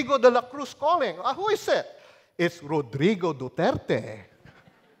Rodrigo de la Cruz calling. Who is it? It's Rodrigo Duterte.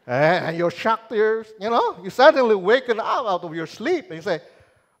 And you're shocked, you suddenly waken up out of your sleep and you say,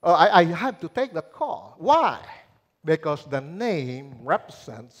 oh, I have to take that call. Why? Because the name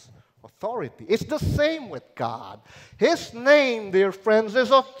represents authority. It's the same with God. His name, dear friends,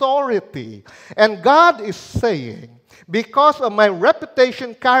 is authority. And God is saying, because of my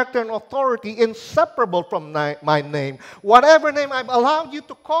reputation, character, and authority inseparable from my name, whatever name I've allowed you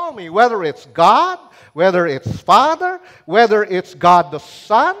to call me, whether it's God, whether it's Father, whether it's God the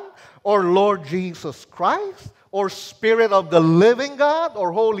Son, or Lord Jesus Christ, or Spirit of the living God,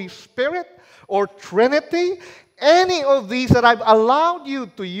 or Holy Spirit, or Trinity, any of these that I've allowed you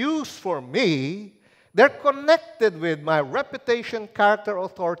to use for me, they're connected with my reputation, character,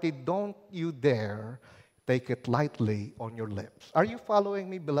 authority. Don't you dare take it lightly on your lips. Are you following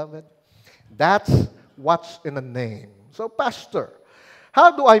me, beloved? That's what's in a name. So, Pastor,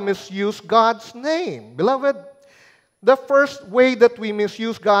 how do I misuse God's name? Beloved, the first way that we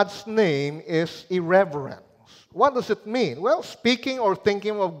misuse God's name is irreverence. What does it mean? Well, speaking or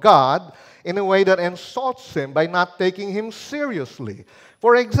thinking of God in a way that insults him by not taking him seriously.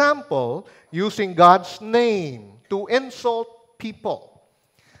 For example, using God's name to insult people.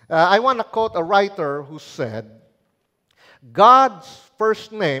 I want to quote a writer who said, God's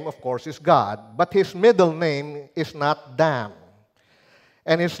first name, of course, is God, but his middle name is not damn.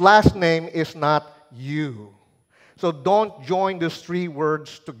 And his last name is not you. So don't join these three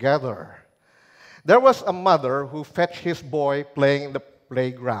words together. There was a mother who fetched his boy playing in the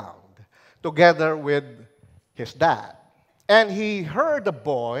playground together with his dad. And he heard the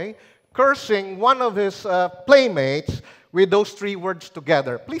boy cursing one of his playmates with those three words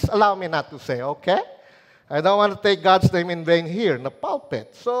together. Please allow me not to say, okay? I don't want to take God's name in vain here in the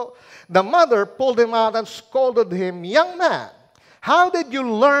pulpit. So the mother pulled him out and scolded him, "Young man, how did you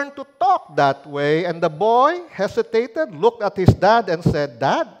learn to talk that way?" And the boy hesitated, looked at his dad, and said,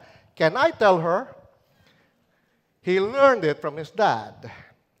 "Dad, can I tell her?" He learned it from his dad.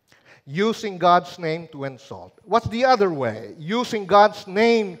 Using God's name to insult. What's the other way? Using God's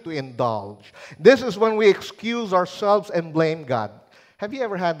name to indulge. This is when we excuse ourselves and blame God. Have you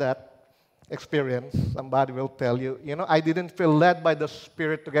ever had that experience? Somebody will tell you, I didn't feel led by the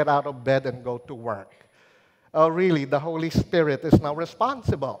Spirit to get out of bed and go to work. Oh, really? The Holy Spirit is now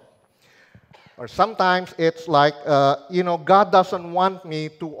responsible. Or sometimes it's like, God doesn't want me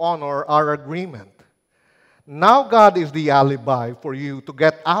to honor our agreement. Now God is the alibi for you to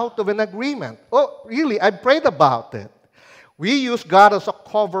get out of an agreement. Oh, really? I prayed about it. We use God as a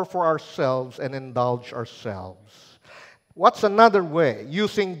cover for ourselves and indulge ourselves. What's another way?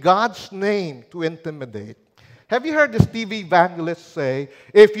 Using God's name to intimidate. Have you heard this TV evangelist say,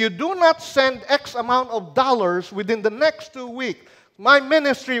 "If you do not send X amount of dollars within the next 2 weeks, my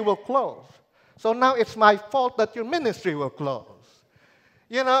ministry will close. So now it's my fault that your ministry will close."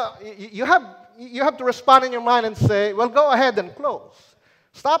 You have to respond in your mind and say, "Well, go ahead and close.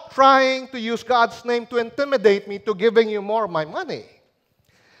 Stop trying to use God's name to intimidate me to giving you more of my money."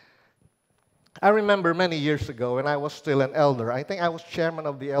 I remember many years ago when I was still an elder. I think I was chairman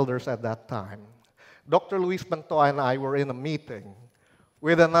of the elders at that time. Dr. Luis Pantoja and I were in a meeting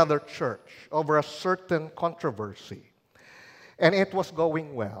with another church over a certain controversy. And it was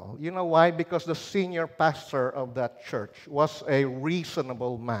going well. You know why? Because the senior pastor of that church was a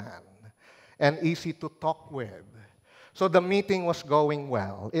reasonable man and easy to talk with. So the meeting was going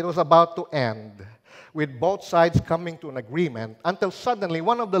well. It was about to end with both sides coming to an agreement until suddenly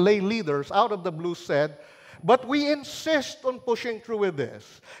one of the lay leaders out of the blue said, "But we insist on pushing through with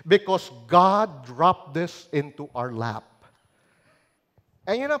this because God dropped this into our lap."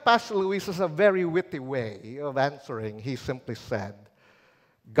 And Pastor Luis has a very witty way of answering. He simply said,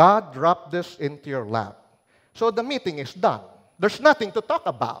 "God dropped this into your lap. So the meeting is done. There's nothing to talk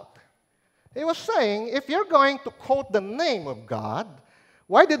about." He was saying, if you're going to quote the name of God,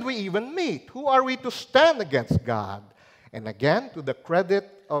 why did we even meet? Who are we to stand against God? And again, to the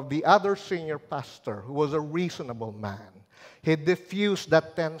credit of the other senior pastor, who was a reasonable man, he diffused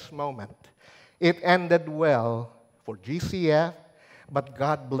that tense moment. It ended well for GCF, but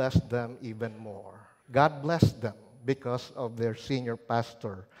God blessed them even more. God blessed them because of their senior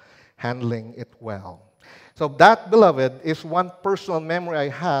pastor handling it well. So that, beloved, is one personal memory I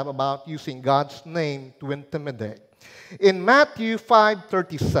have about using God's name to intimidate. In Matthew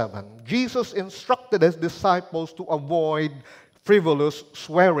 5:37, Jesus instructed his disciples to avoid frivolous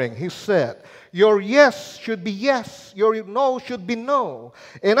swearing. He said, "Your yes should be yes, your no should be no."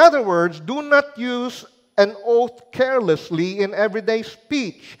 In other words, do not use an oath carelessly in everyday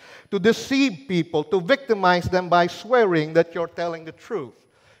speech to deceive people, to victimize them by swearing that you're telling the truth,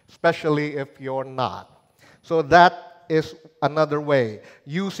 especially if you're not. So that is another way,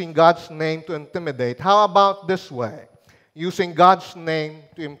 using God's name to intimidate. How about this way? Using God's name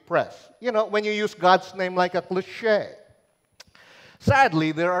to impress. When you use God's name like a cliche.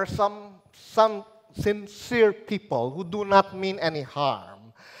 Sadly, there are some sincere people who do not mean any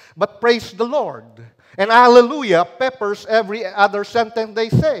harm, but praise the Lord. And hallelujah peppers every other sentence they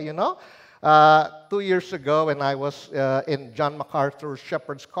say, 2 years ago when I was in John MacArthur's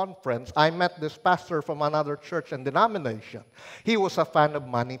Shepherd's Conference, I met this pastor from another church and denomination. He was a fan of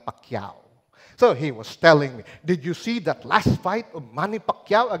Manny Pacquiao. So he was telling me, "Did you see that last fight of Manny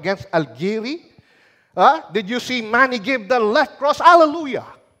Pacquiao against Algieri? Did you see Manny give the left cross? Hallelujah.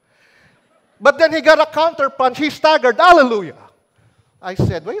 But then he got a counter punch. He staggered. Hallelujah." I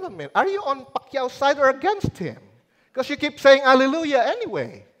said, "Wait a minute. Are you on Pacquiao's side or against him? Because you keep saying hallelujah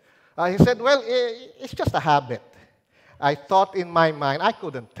anyway." He said, "Well, it's just a habit." I thought in my mind, I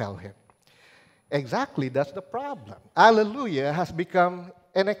couldn't tell him. Exactly, that's the problem. Hallelujah has become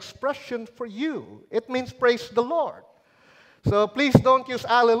an expression for you. It means praise the Lord. So please don't use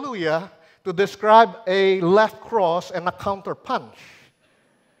hallelujah to describe a left cross and a counter punch.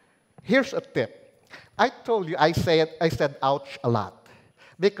 Here's a tip. I told you, I said ouch a lot.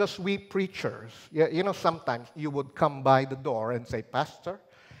 Because we preachers, sometimes you would come by the door and say, "Pastor,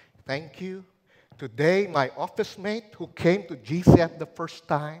 thank you. Today, my office mate who came to GCF the first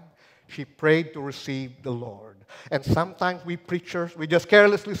time, She prayed to receive the Lord. And sometimes we preachers, we just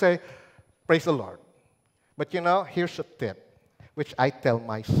carelessly say, praise the Lord. But here's a tip, which I tell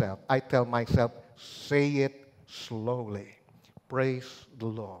myself. I tell myself, say it slowly. Praise the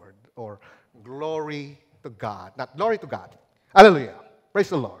Lord. Or glory to God. Not glory to God. Hallelujah. Praise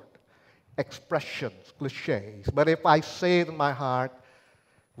the Lord. Expressions, cliches. But if I say it in my heart,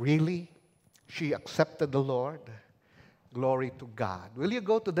 really? She accepted the Lord? Glory to God. Will you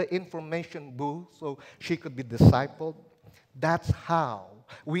go to the information booth so she could be discipled? That's how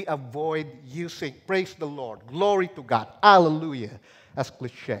we avoid using praise the Lord, glory to God, hallelujah, as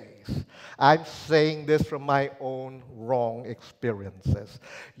cliches. I'm saying this from my own wrong experiences.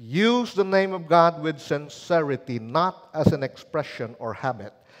 Use the name of God with sincerity, not as an expression or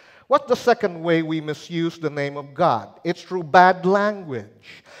habit. What's the second way we misuse the name of God? It's through bad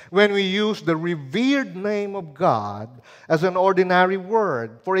language. When we use the revered name of God as an ordinary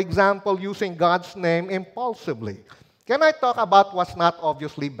word. For example, using God's name impulsively. Can I talk about what's not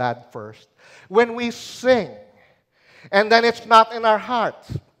obviously bad first? When we sing, and then it's not in our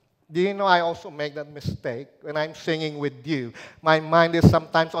hearts. Do you know I also make that mistake when I'm singing with you? My mind is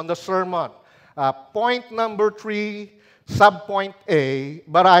sometimes on the sermon. Point number 3, subpoint A,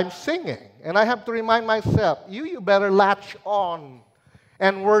 but I'm singing. And I have to remind myself, you better latch on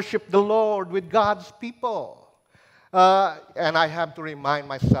and worship the Lord with God's people. And I have to remind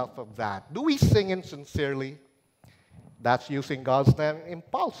myself of that. Do we sing insincerely? That's using God's name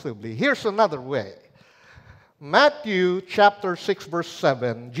impulsively. Here's another way. Matthew chapter 6, verse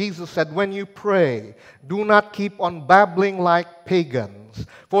 7, Jesus said, when you pray, do not keep on babbling like pagans,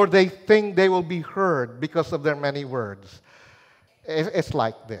 for they think they will be heard because of their many words. It's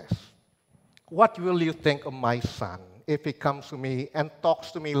like this. What will you think of my son if he comes to me and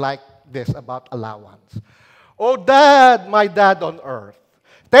talks to me like this about allowance? Oh, Dad, my dad on earth.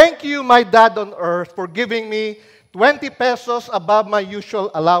 Thank you, my dad on earth, for giving me 20 pesos above my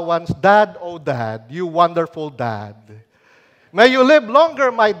usual allowance. Dad, oh dad, you wonderful dad. May you live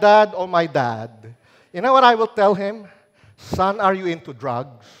longer, my dad, oh my dad. You know what I will tell him? Son, are you into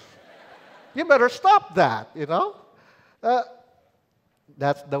drugs? You better stop that,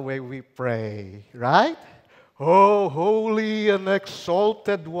 That's the way we pray, right? Oh, holy and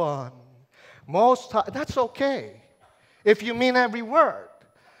exalted one. Most high. That's okay if you mean every word.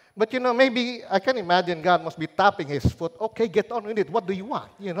 But, maybe I can imagine God must be tapping his foot. Okay, get on with it. What do you want,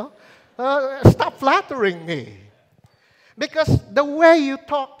 Stop flattering me. Because the way you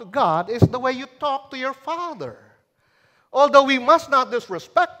talk to God is the way you talk to your Father. Although we must not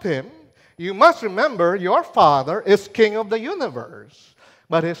disrespect him, you must remember your Father is King of the universe.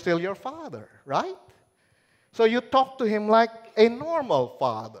 But he's still your Father, right? So you talk to him like a normal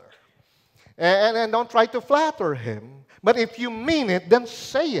father. And don't try to flatter him. But if you mean it, then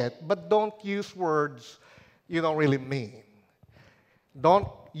say it. But don't use words you don't really mean. Don't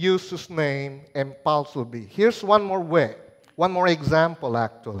use his name impulsively. Here's one more way. One more example,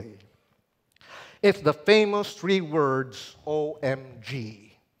 actually. It's the famous 3 words,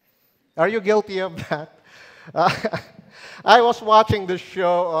 OMG. Are you guilty of that? I was watching this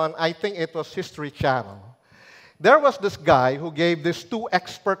show on, I think it was History Channel. There was this guy who gave these 2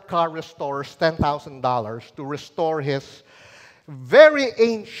 expert car restorers $10,000 to restore his very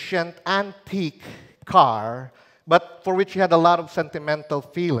ancient, antique car, but for which he had a lot of sentimental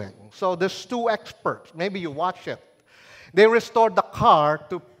feeling. So these 2 experts, maybe you watch it, they restored the car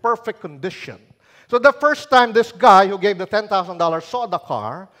to perfect condition. So the first time this guy who gave the $10,000 saw the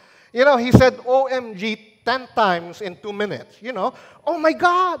car, he said, OMG, 10 times in 2 minutes. Oh my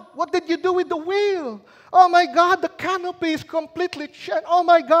God, what did you do with the wheel? Oh my God, the canopy is completely changed. Oh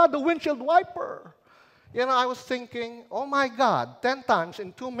my God, the windshield wiper. I was thinking, oh my God, 10 times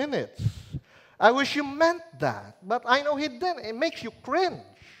in 2 minutes. I wish you meant that. But I know he didn't. It makes you cringe.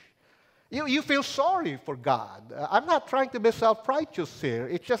 You feel sorry for God. I'm not trying to be self-righteous here.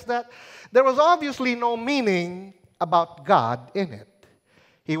 It's just that there was obviously no meaning about God in it.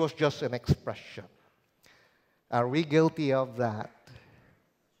 He was just an expression. Are we guilty of that?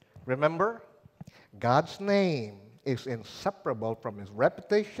 Remember, God's name is inseparable from his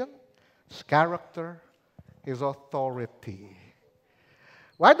reputation, his character, his authority.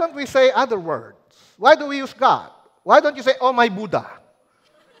 Why don't we say other words? Why do we use God? Why don't you say, oh my Buddha?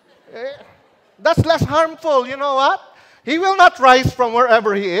 That's less harmful, you know what? He will not rise from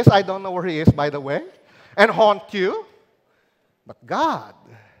wherever he is. I don't know where he is, by the way, and haunt you. But God,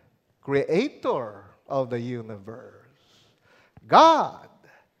 creator of the universe, God,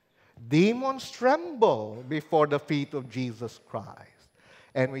 demons tremble before the feet of Jesus Christ.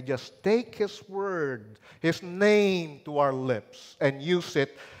 and we just take His word, His name to our lips and use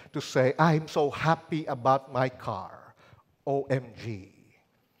it to say, I'm so happy about my car. OMG.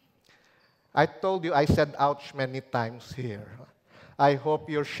 I told you I said ouch many times here. I hope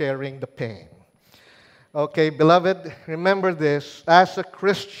you're sharing the pain. Okay, beloved, remember this. As a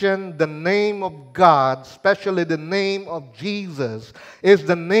Christian, the name of God, especially the name of Jesus, is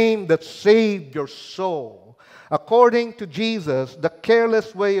the name that saved your soul. According to Jesus, the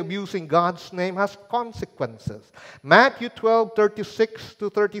careless way of using God's name has consequences. Matthew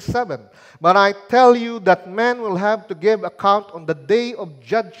 12:36-37. But I tell you that men will have to give account on the day of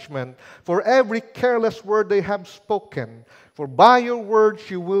judgment for every careless word they have spoken. For by your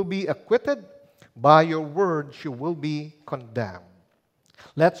words you will be acquitted, by your words you will be condemned.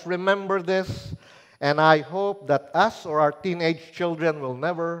 Let's remember this, and I hope that us or our teenage children will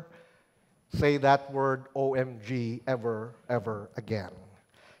never say that word OMG ever again.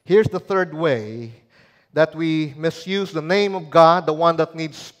 Here's the third way that we misuse the name of God, the one that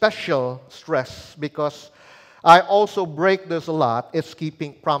needs special stress, because I also break this a lot. It's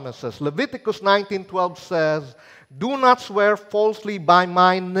keeping promises. Leviticus 19:12 says, do not swear falsely by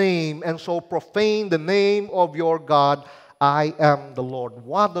my name and so profane the name of your God. I am the Lord.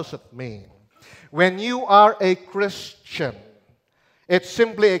 What does it mean? When you are a Christian, it's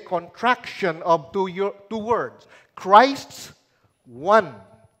simply a contraction of two words. Christ's one.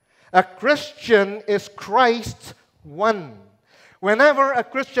 A Christian is Christ's one. Whenever a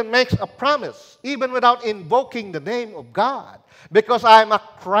Christian makes a promise, even without invoking the name of God, because I'm a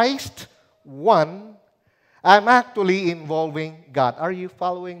Christ one, I'm actually involving God. Are you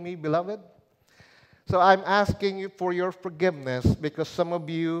following me, beloved? So I'm asking you for your forgiveness because some of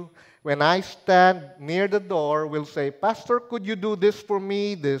you, when I stand near the door, will say, Pastor, could you do this for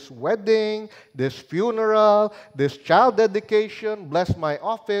me? This wedding, this funeral, this child dedication, bless my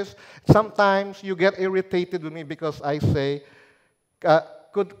office. Sometimes you get irritated with me because I say,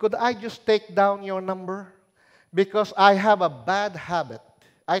 could I just take down your number? Because I have a bad habit.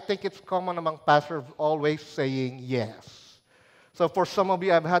 I think it's common among pastors always saying yes. So for some of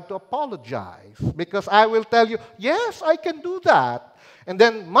you, I've had to apologize because I will tell you, yes, I can do that. And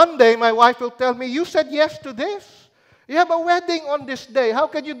then Monday, my wife will tell me, you said yes to this. You have a wedding on this day. How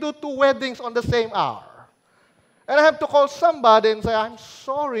can you do 2 weddings on the same hour? And I have to call somebody and say, I'm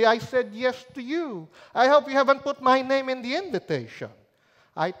sorry, I said yes to you. I hope you haven't put my name in the invitation.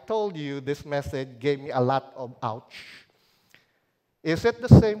 I told you this message gave me a lot of ouch. Is it the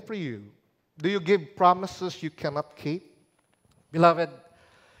same for you? Do you give promises you cannot keep? Beloved,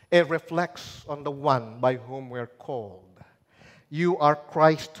 it reflects on the one by whom we're called. You are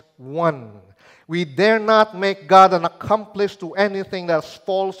Christ one. We dare not make God an accomplice to anything that's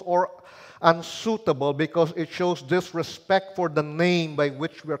false or unsuitable because it shows disrespect for the name by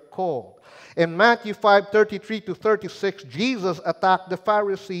which we're called. In Matthew 5:33-36, Jesus attacked the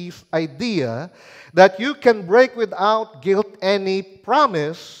Pharisees' idea that you can break without guilt any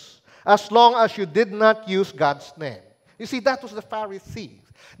promise as long as you did not use God's name. You see, that was the Pharisees.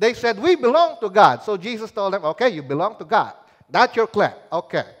 They said, we belong to God. So Jesus told them, okay, you belong to God. That's your claim.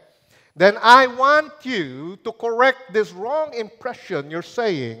 Okay. Then I want you to correct this wrong impression you're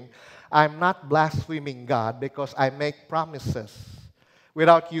saying, I'm not blaspheming God because I make promises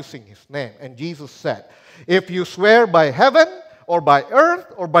without using His name. And Jesus said, if you swear by heaven or by earth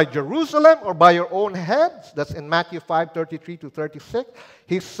or by Jerusalem or by your own heads, that's in Matthew 5:33-36,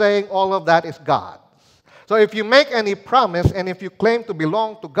 He's saying all of that is God's. So if you make any promise and if you claim to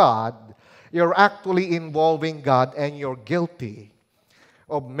belong to God, you're actually involving God and you're guilty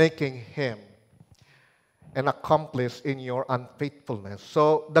of making Him an accomplice in your unfaithfulness.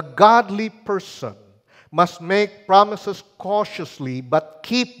 So the godly person must make promises cautiously but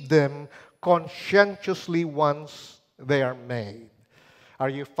keep them conscientiously once they are made. Are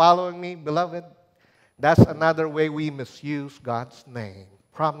you following me, beloved? That's another way we misuse God's name.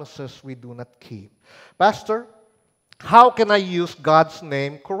 Promises we do not keep. Pastor, how can I use God's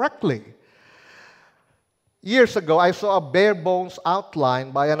name correctly? Years ago, I saw a bare bones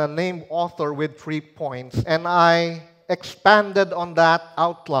outline by an unnamed author with 3 points, and I expanded on that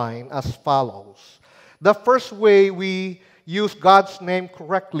outline as follows. The first way we use God's name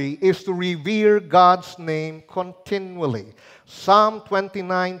correctly is to revere God's name continually. Psalm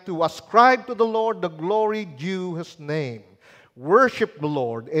 29:2, ascribe to the Lord the glory due His name. Worship the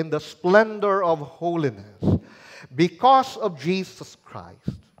Lord in the splendor of holiness. Because of Jesus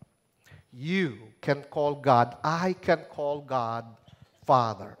Christ, you can call God, I can call God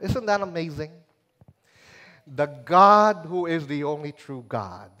Father. Isn't that amazing? The God who is the only true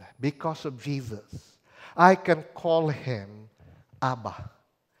God, because of Jesus, I can call Him Abba,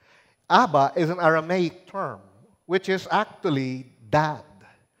 Abba is an Aramaic term, which is actually dad.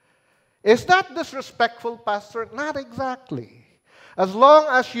 Is that disrespectful, Pastor? Not exactly. As long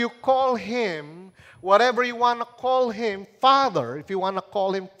as you call him whatever you want to call him, Father, if you want to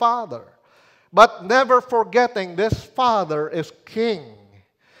call him Father. But never forgetting this Father is King.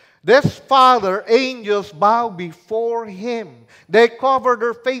 This Father, angels bow before him. They cover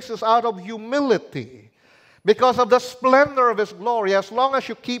their faces out of humility because of the splendor of his glory. As long as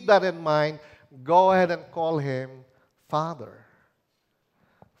you keep that in mind, go ahead and call him Father.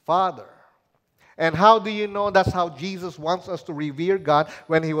 Father. And how do you know that's how Jesus wants us to revere God?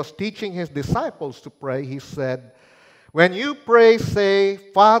 When he was teaching his disciples to pray, he said, when you pray, say,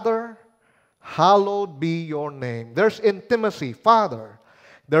 Father, hallowed be your name. There's intimacy, Father.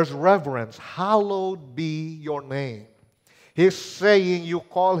 There's reverence, hallowed be your name. He's saying you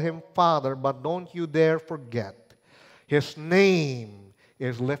call him Father, but don't you dare forget, his name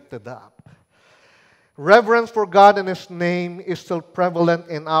is lifted up. Reverence for God and his name is still prevalent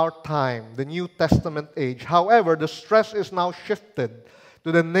in our time, the New Testament age. However, the stress is now shifted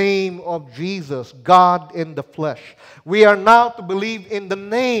to the name of Jesus, God in the flesh. We are now to believe in the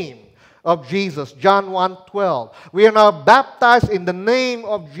name of Jesus, John 1:12. We are now baptized in the name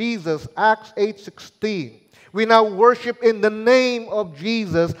of Jesus, Acts 8:16. We now worship in the name of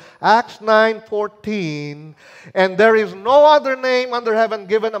Jesus, Acts 9:14. And there is no other name under heaven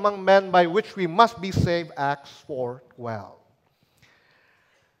given among men by which we must be saved, Acts 4:12.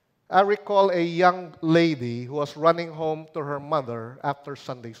 I recall a young lady who was running home to her mother after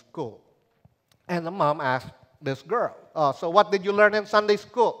Sunday school. And the mom asked this girl, so what did you learn in Sunday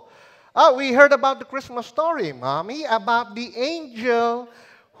school? Oh, we heard about the Christmas story, Mommy, about the angel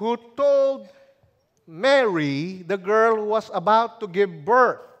who told Mary, the girl who was about to give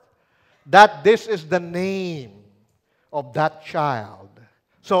birth, that this is the name of that child.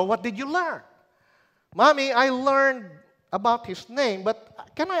 So what did you learn? Mommy, I learned about his name,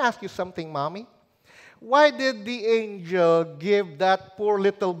 but can I ask you something, Mommy? Why did the angel give that poor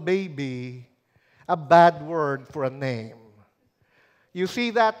little baby a bad word for a name? You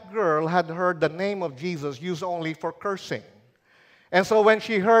see, that girl had heard the name of Jesus used only for cursing. And so when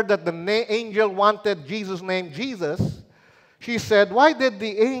she heard that the angel wanted Jesus' name Jesus, she said, why did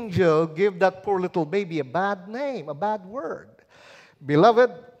the angel give that poor little baby a bad name, a bad word? Beloved,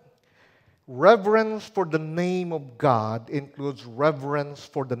 reverence for the name of God includes reverence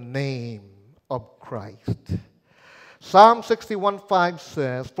for the name of Christ. Psalm 61:5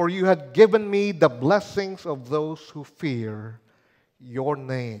 says, for you had given me the blessings of those who fear your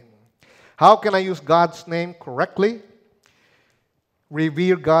name. How can I use God's name correctly?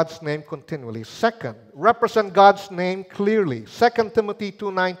 Revere God's name continually. Second, represent God's name clearly. 2 Timothy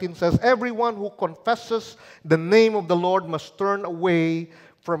 2:19 says, everyone who confesses the name of the Lord must turn away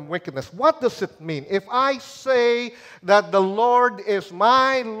from wickedness. What does it mean? If I say that the Lord is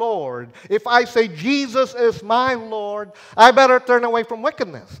my Lord, if I say Jesus is my Lord, I better turn away from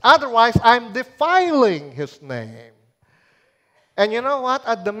wickedness. Otherwise, I'm defiling his name. And you know what?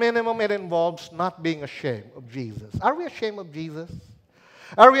 At the minimum, it involves not being ashamed of Jesus. Are we ashamed of Jesus?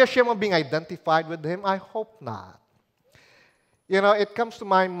 Are we ashamed of being identified with him? I hope not. You know, it comes to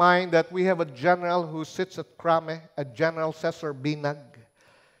my mind that we have a general who sits at Krame, a General Cesar Binag.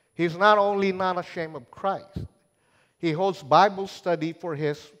 He's not only not ashamed of Christ, he holds Bible study for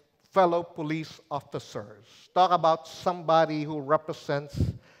his fellow police officers. Talk about somebody who represents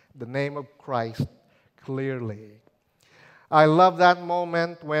the name of Christ clearly. I love that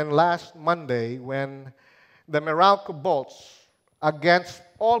moment when last Monday, when the Meralco Bolts, against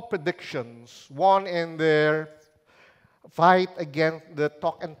all predictions, won in their fight against the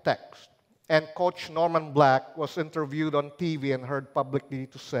talk and text. And Coach Norman Black was interviewed on TV and heard publicly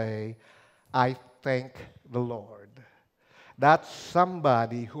to say, I thank the Lord. That's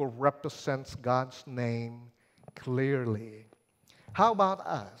somebody who represents God's name clearly. How about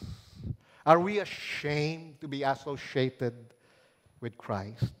us? Are we ashamed to be associated with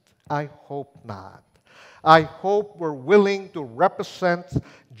Christ? I hope not. I hope we're willing to represent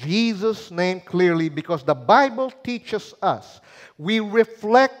Jesus' name clearly because the Bible teaches us we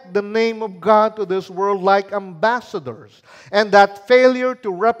reflect the name of God to this world like ambassadors, and that failure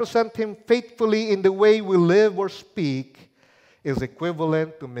to represent him faithfully in the way we live or speak is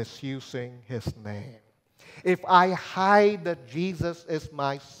equivalent to misusing his name. If I hide that Jesus is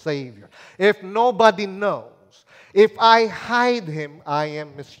my Savior, if nobody knows, if I hide him, I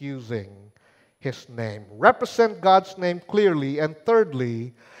am misusing his name. Represent God's name clearly. And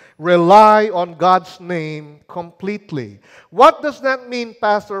thirdly, rely on God's name completely. What does that mean,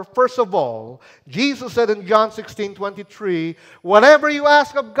 Pastor? First of all, Jesus said in John 16:23, whatever you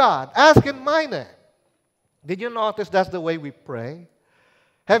ask of God, ask in my name. Did you notice that's the way we pray?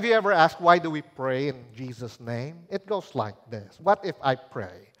 Have you ever asked, why do we pray in Jesus' name? It goes like this. What if I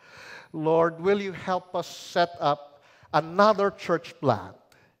pray, Lord, will you help us set up another church plant?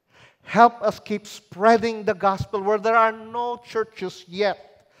 Help us keep spreading the gospel where there are no churches yet.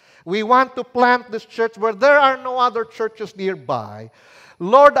 We want to plant this church where there are no other churches nearby.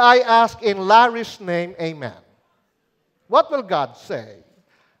 Lord, I ask in Larry's name, amen. What will God say?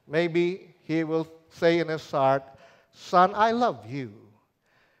 Maybe he will say in his heart, son, I love you.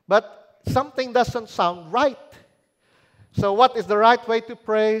 But something doesn't sound right. So what is the right way to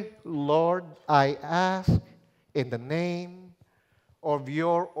pray? Lord, I ask in the name of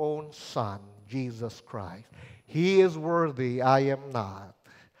your own Son, Jesus Christ. He is worthy, I am not.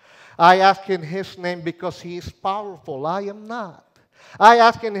 I ask in His name because He is powerful, I am not. I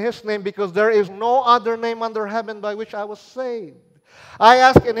ask in His name because there is no other name under heaven by which I was saved. I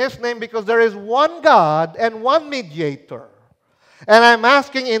ask in His name because there is one God and one mediator. And I'm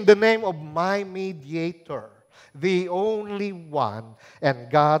asking in the name of my mediator, the only one. And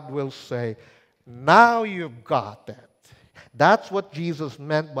God will say, now you've got it. That's what Jesus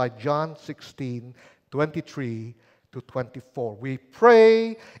meant by John 16:23 to 24. We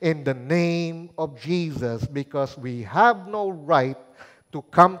pray in the name of Jesus because we have no right to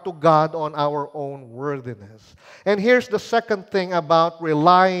come to God on our own worthiness. And here's the second thing about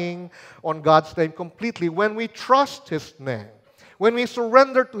relying on God's name completely. When we trust His name, when we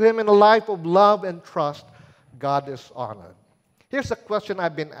surrender to Him in a life of love and trust, God is honored. Here's a question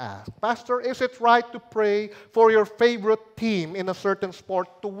I've been asked. Pastor, is it right to pray for your favorite team in a certain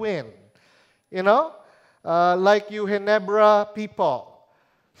sport to win? You know, like you Ginebra people.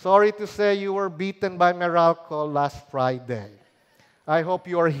 Sorry to say you were beaten by Meralco last Friday. I hope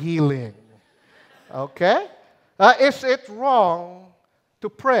you are healing. Okay? Is it wrong to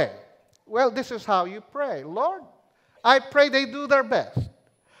pray? Well, this is how you pray. Lord, I pray they do their best.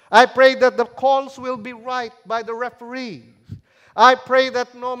 I pray that the calls will be right by the referees. I pray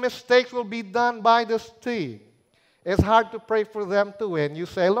that no mistakes will be done by this team. It's hard to pray for them to win. You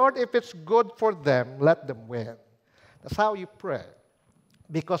say, Lord, if it's good for them, let them win. That's how you pray.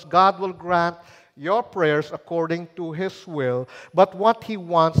 Because God will grant your prayers according to His will. But what He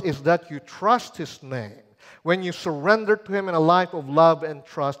wants is that you trust His name. When you surrender to Him in a life of love and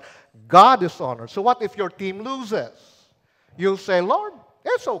trust, God is honored. So what if your team loses? You'll say, Lord,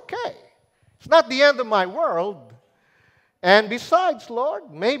 it's okay. It's not the end of my world. And besides,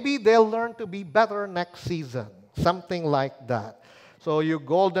 Lord, maybe they'll learn to be better next season. Something like that. So you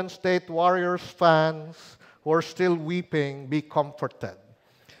Golden State Warriors fans who are still weeping, be comforted.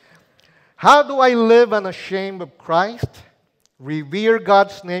 How do I live unashamed of Christ? Revere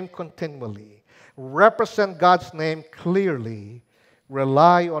God's name continually. Represent God's name clearly.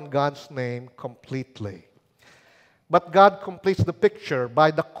 Rely on God's name completely. But God completes the picture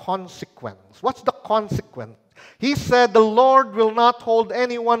by the consequence. What's the consequence? He said, the Lord will not hold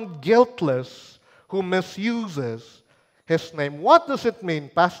anyone guiltless who misuses His name. What does it mean,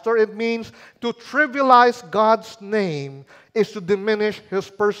 Pastor? It means to trivialize God's name is to diminish His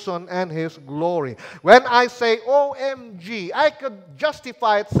person and His glory. When I say OMG, I could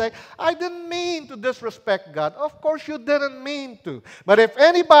justify it, say, I didn't mean to disrespect God. Of course you didn't mean to. But if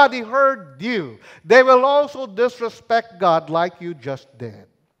anybody heard you, they will also disrespect God like you just did.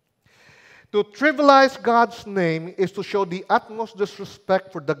 To trivialize God's name is to show the utmost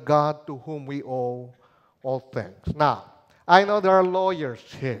disrespect for the God to whom we owe all things. Now, I know there are lawyers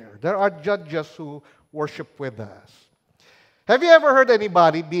here. There are judges who worship with us. Have you ever heard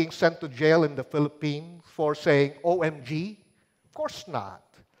anybody being sent to jail in the Philippines for saying OMG? Of course not.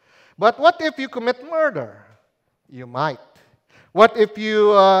 But what if you commit murder? You might. What if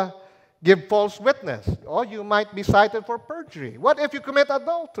you give false witness? Or you might be cited for perjury. What if you commit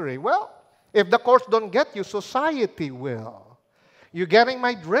adultery? Well, if the courts don't get you, society will. You getting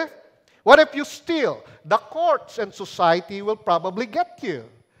my drift? What if you steal? The courts and society will probably get you.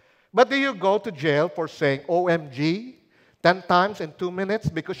 But do you go to jail for saying OMG 10 times in 2 minutes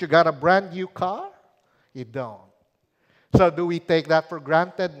because you got a brand new car? You don't. So do we take that for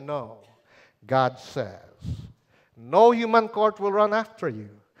granted? No. God says, no human court will run after you.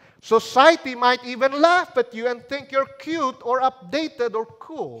 Society might even laugh at you and think you're cute or updated or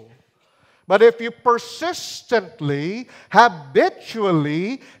cool. But if you persistently,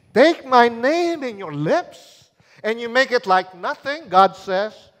 habitually take my name in your lips and you make it like nothing, God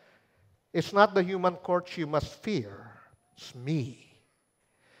says, it's not the human courts you must fear. It's me.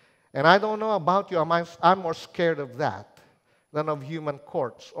 And I don't know about you, I'm more scared of that than of human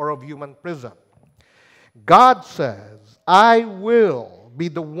courts or of human prison. God says, I will be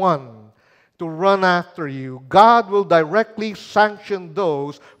the one to run after you. God will directly sanction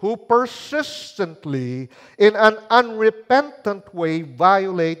those who persistently, in an unrepentant way,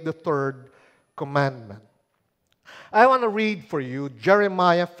 violate the third commandment. I want to read for you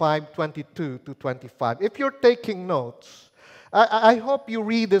Jeremiah 5:22 to 25. If you're taking notes, I hope you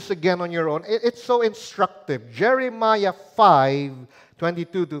read this again on your own. It's so instructive. Jeremiah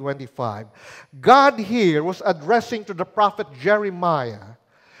 5:22 to 25. God here was addressing to the prophet Jeremiah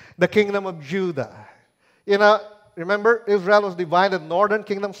the kingdom of Judah. Remember, Israel was divided, northern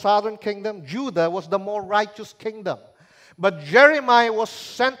kingdom, southern kingdom. Judah was the more righteous kingdom. But Jeremiah was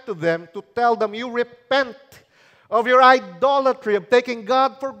sent to them to tell them, you repent of your idolatry, of taking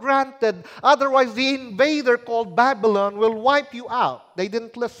God for granted. Otherwise, the invader called Babylon will wipe you out. They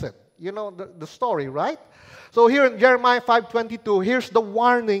didn't listen. You know the story, right? So here in Jeremiah 5:22, here's the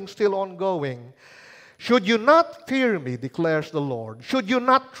warning still ongoing. Should you not fear me, declares the Lord, should you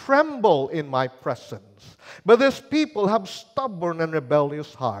not tremble in my presence? But this people have stubborn and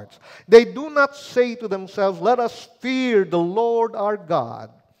rebellious hearts. They do not say to themselves, let us fear the Lord our God,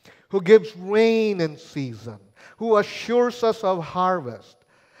 who gives rain in season, who assures us of harvest.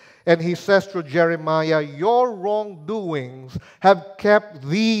 And he says through Jeremiah, your wrongdoings have kept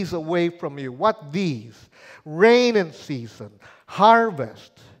these away from you. What these? Rain in season,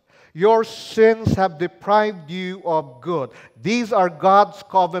 harvest. Your sins have deprived you of good. These are God's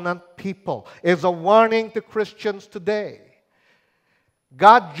covenant people. It's a warning to Christians today.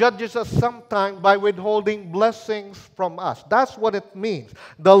 God judges us sometimes by withholding blessings from us. That's what it means.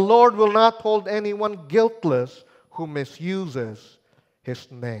 The Lord will not hold anyone guiltless who misuses His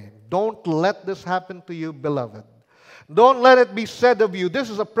name. Don't let this happen to you, beloved. Don't let it be said of you. This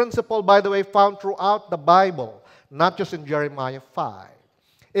is a principle, by the way, found throughout the Bible, not just in Jeremiah 5.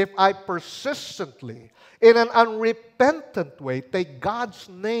 If I persistently, in an unrepentant way, take God's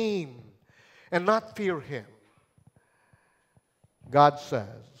name and not fear Him, God says,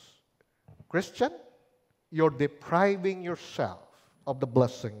 Christian, you're depriving yourself of the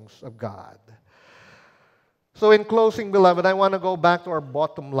blessings of God. So in closing, beloved, I want to go back to our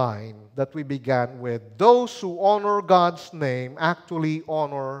bottom line that we began with. Those who honor God's name actually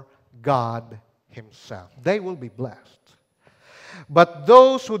honor God Himself. They will be blessed. But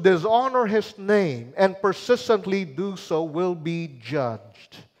those who dishonor His name and persistently do so will be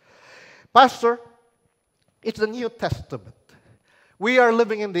judged. Pastor, it's the New Testament. We are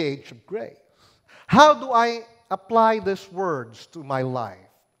living in the age of grace. How do I apply these words to my life?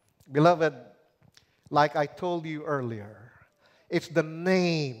 Beloved, like I told you earlier, it's the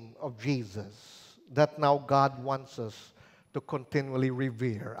name of Jesus that now God wants us to continually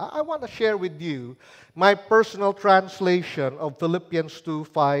revere. I want to share with you my personal translation of Philippians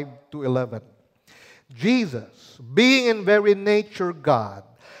 2:5-11. Jesus, being in very nature God,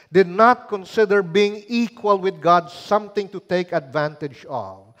 did not consider being equal with God something to take advantage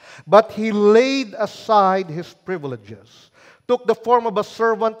of, but He laid aside His privileges, took the form of a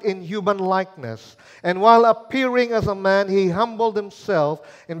servant in human likeness, and while appearing as a man, He humbled Himself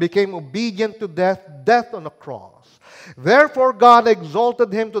and became obedient to death, death on a cross. Therefore God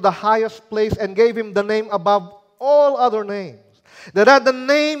exalted Him to the highest place and gave Him the name above all other names, that at the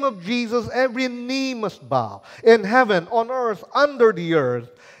name of Jesus every knee must bow, in heaven, on earth, under the earth,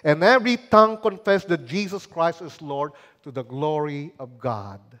 and every tongue confess that Jesus Christ is Lord, to the glory of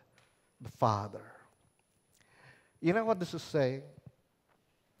God the Father. You know what this is saying?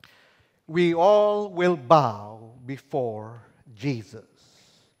 We all will bow before Jesus.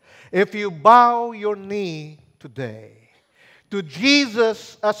 If you bow your knee today to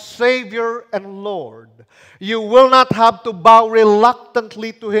Jesus as Savior and Lord, you will not have to bow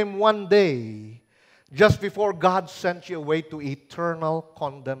reluctantly to Him one day just before God sent you away to eternal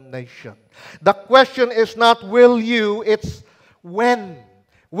condemnation. The question is not will you, it's when.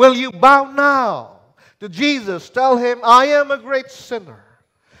 Will you bow now to Jesus? Tell Him, I am a great sinner,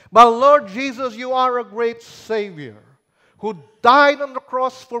 but Lord Jesus, you are a great Savior who died on the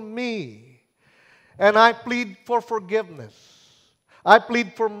cross for me, and I plead for forgiveness. I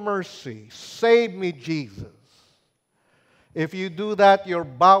plead for mercy. Save me, Jesus. If you do that, you're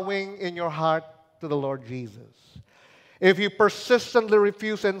bowing in your heart to the Lord Jesus. If you persistently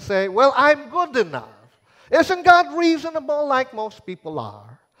refuse and say, well, I'm good enough. Isn't God reasonable like most people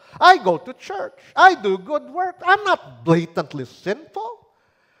are? I go to church. I do good work. I'm not blatantly sinful.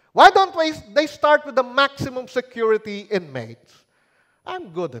 Why don't they start with the maximum security inmates?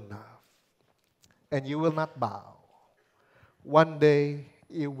 I'm good enough. And you will not bow. One day,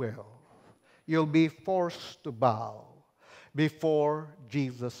 you will. You'll be forced to bow before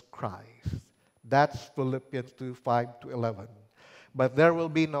Jesus Christ. That's Philippians 2, 5 to 11. But there will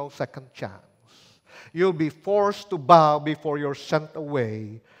be no second chance. You'll be forced to bow before you're sent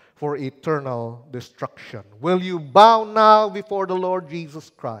away for eternal destruction. Will you bow now before the Lord Jesus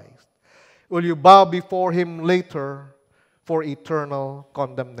Christ? Will you bow before Him later for eternal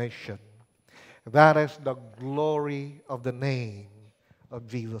condemnation? That is the glory of the name of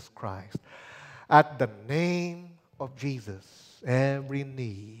Jesus Christ. At the name of Jesus, every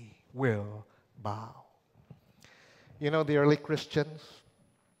knee will bow. You know, the early Christians,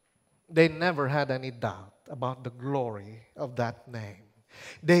 they never had any doubt about the glory of that name.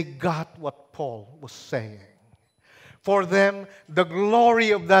 They got what Paul was saying. For them, the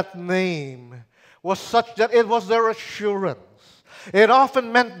glory of that name was such that it was their assurance. It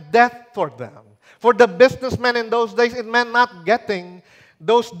often meant death for them. For the businessmen in those days, it meant not getting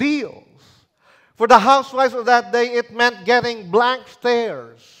those deals. For the housewives of that day, it meant getting blank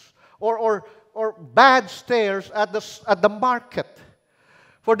stares or bad stares at the market.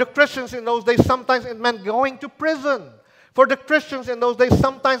 For the Christians in those days, sometimes it meant going to prison. For the Christians in those days,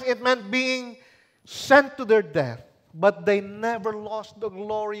 sometimes it meant being sent to their death. But they never lost the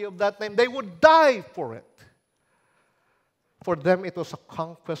glory of that name. They would die for it. For them, it was a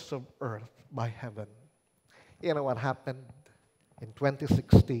conquest of earth by heaven. You know what happened in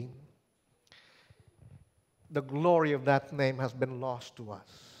 2016? The glory of that name has been lost to us.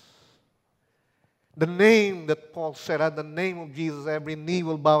 The name that Paul said, at the name of Jesus, every knee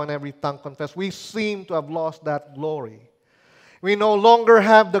will bow and every tongue confess. We seem to have lost that glory. We no longer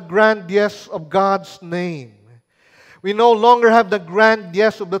have the grand yes of God's name. We no longer have the grand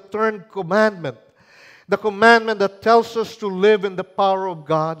yes of the Third Commandment, the commandment that tells us to live in the power of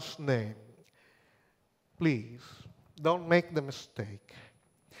God's name. Please, don't make the mistake.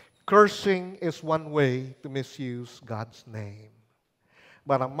 Cursing is one way to misuse God's name.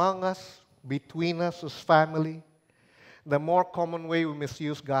 But among us, between us as family, the more common way we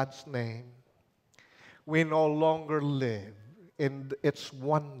misuse God's name, we no longer live in its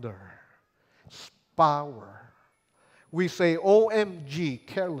wonder, its power. We say OMG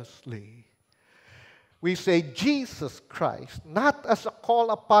carelessly. We say Jesus Christ, not as a call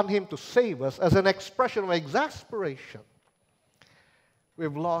upon Him to save us, as an expression of exasperation.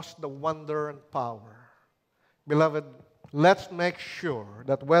 We've lost the wonder and power. Beloved, let's make sure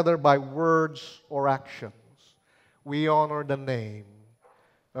that whether by words or actions, we honor the name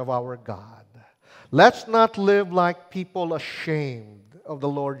of our God. Let's not live like people ashamed of the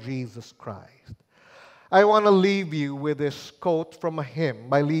Lord Jesus Christ. I want to leave you with this quote from a hymn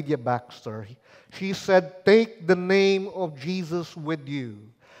by Lydia Baxter. She said, "Take the name of Jesus with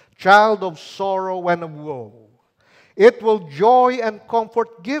you, child of sorrow and of woe. It will joy and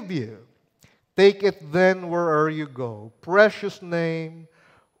comfort give you. Take it then where'er you go. Precious name,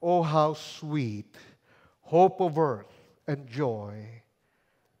 oh how sweet, hope of earth and joy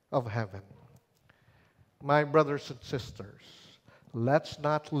of heaven." My brothers and sisters, let's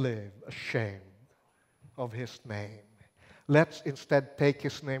not live ashamed of His name. Let's instead take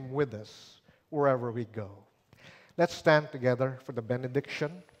His name with us wherever we go. Let's stand together for the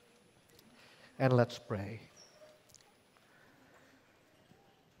benediction and let's pray.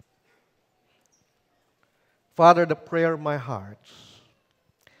 Father, the prayer of my heart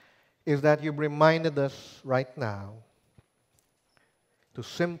is that you've reminded us right now to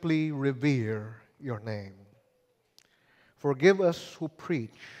simply revere your name. Forgive us who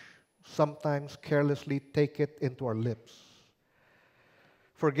preach, sometimes carelessly take it into our lips.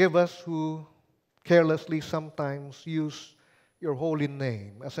 Forgive us who carelessly sometimes use your holy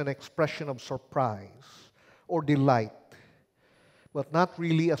name as an expression of surprise or delight, but not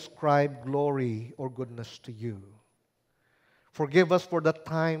really ascribe glory or goodness to you. Forgive us for the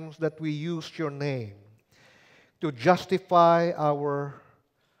times that we used your name to justify our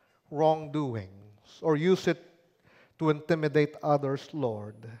wrongdoings or use it to intimidate others,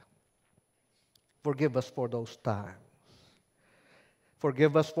 Lord. Forgive us for those times.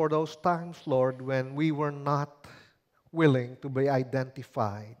 Forgive us for those times, Lord, when we were not willing to be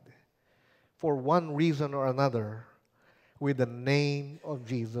identified for one reason or another with the name of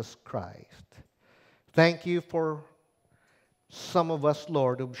Jesus Christ. Thank you for some of us,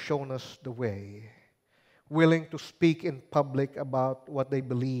 Lord, who've shown us the way, willing to speak in public about what they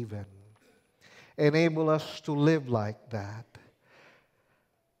believe in. Enable us to live like that.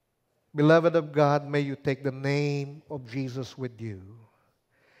 Beloved of God, may you take the name of Jesus with you.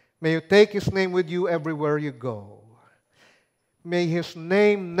 May you take His name with you everywhere you go. May His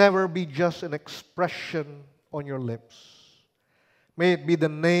name never be just an expression on your lips, May it be the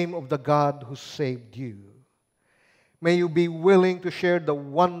name of the God who saved you. May you be willing to share the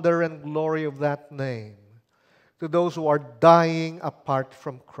wonder and glory of that name to those who are dying apart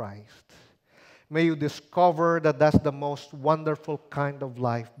from Christ. May you discover that that's the most wonderful kind of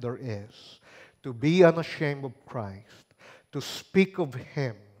life there is, to be unashamed of Christ, to speak of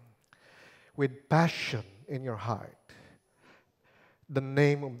Him with passion in your heart, the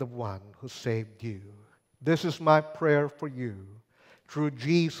name of the one who saved you. This is my prayer for you through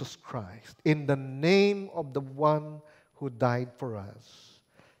Jesus Christ, in the name of the one who died for us.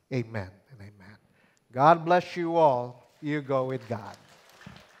 Amen and amen. God bless you all. You go with God.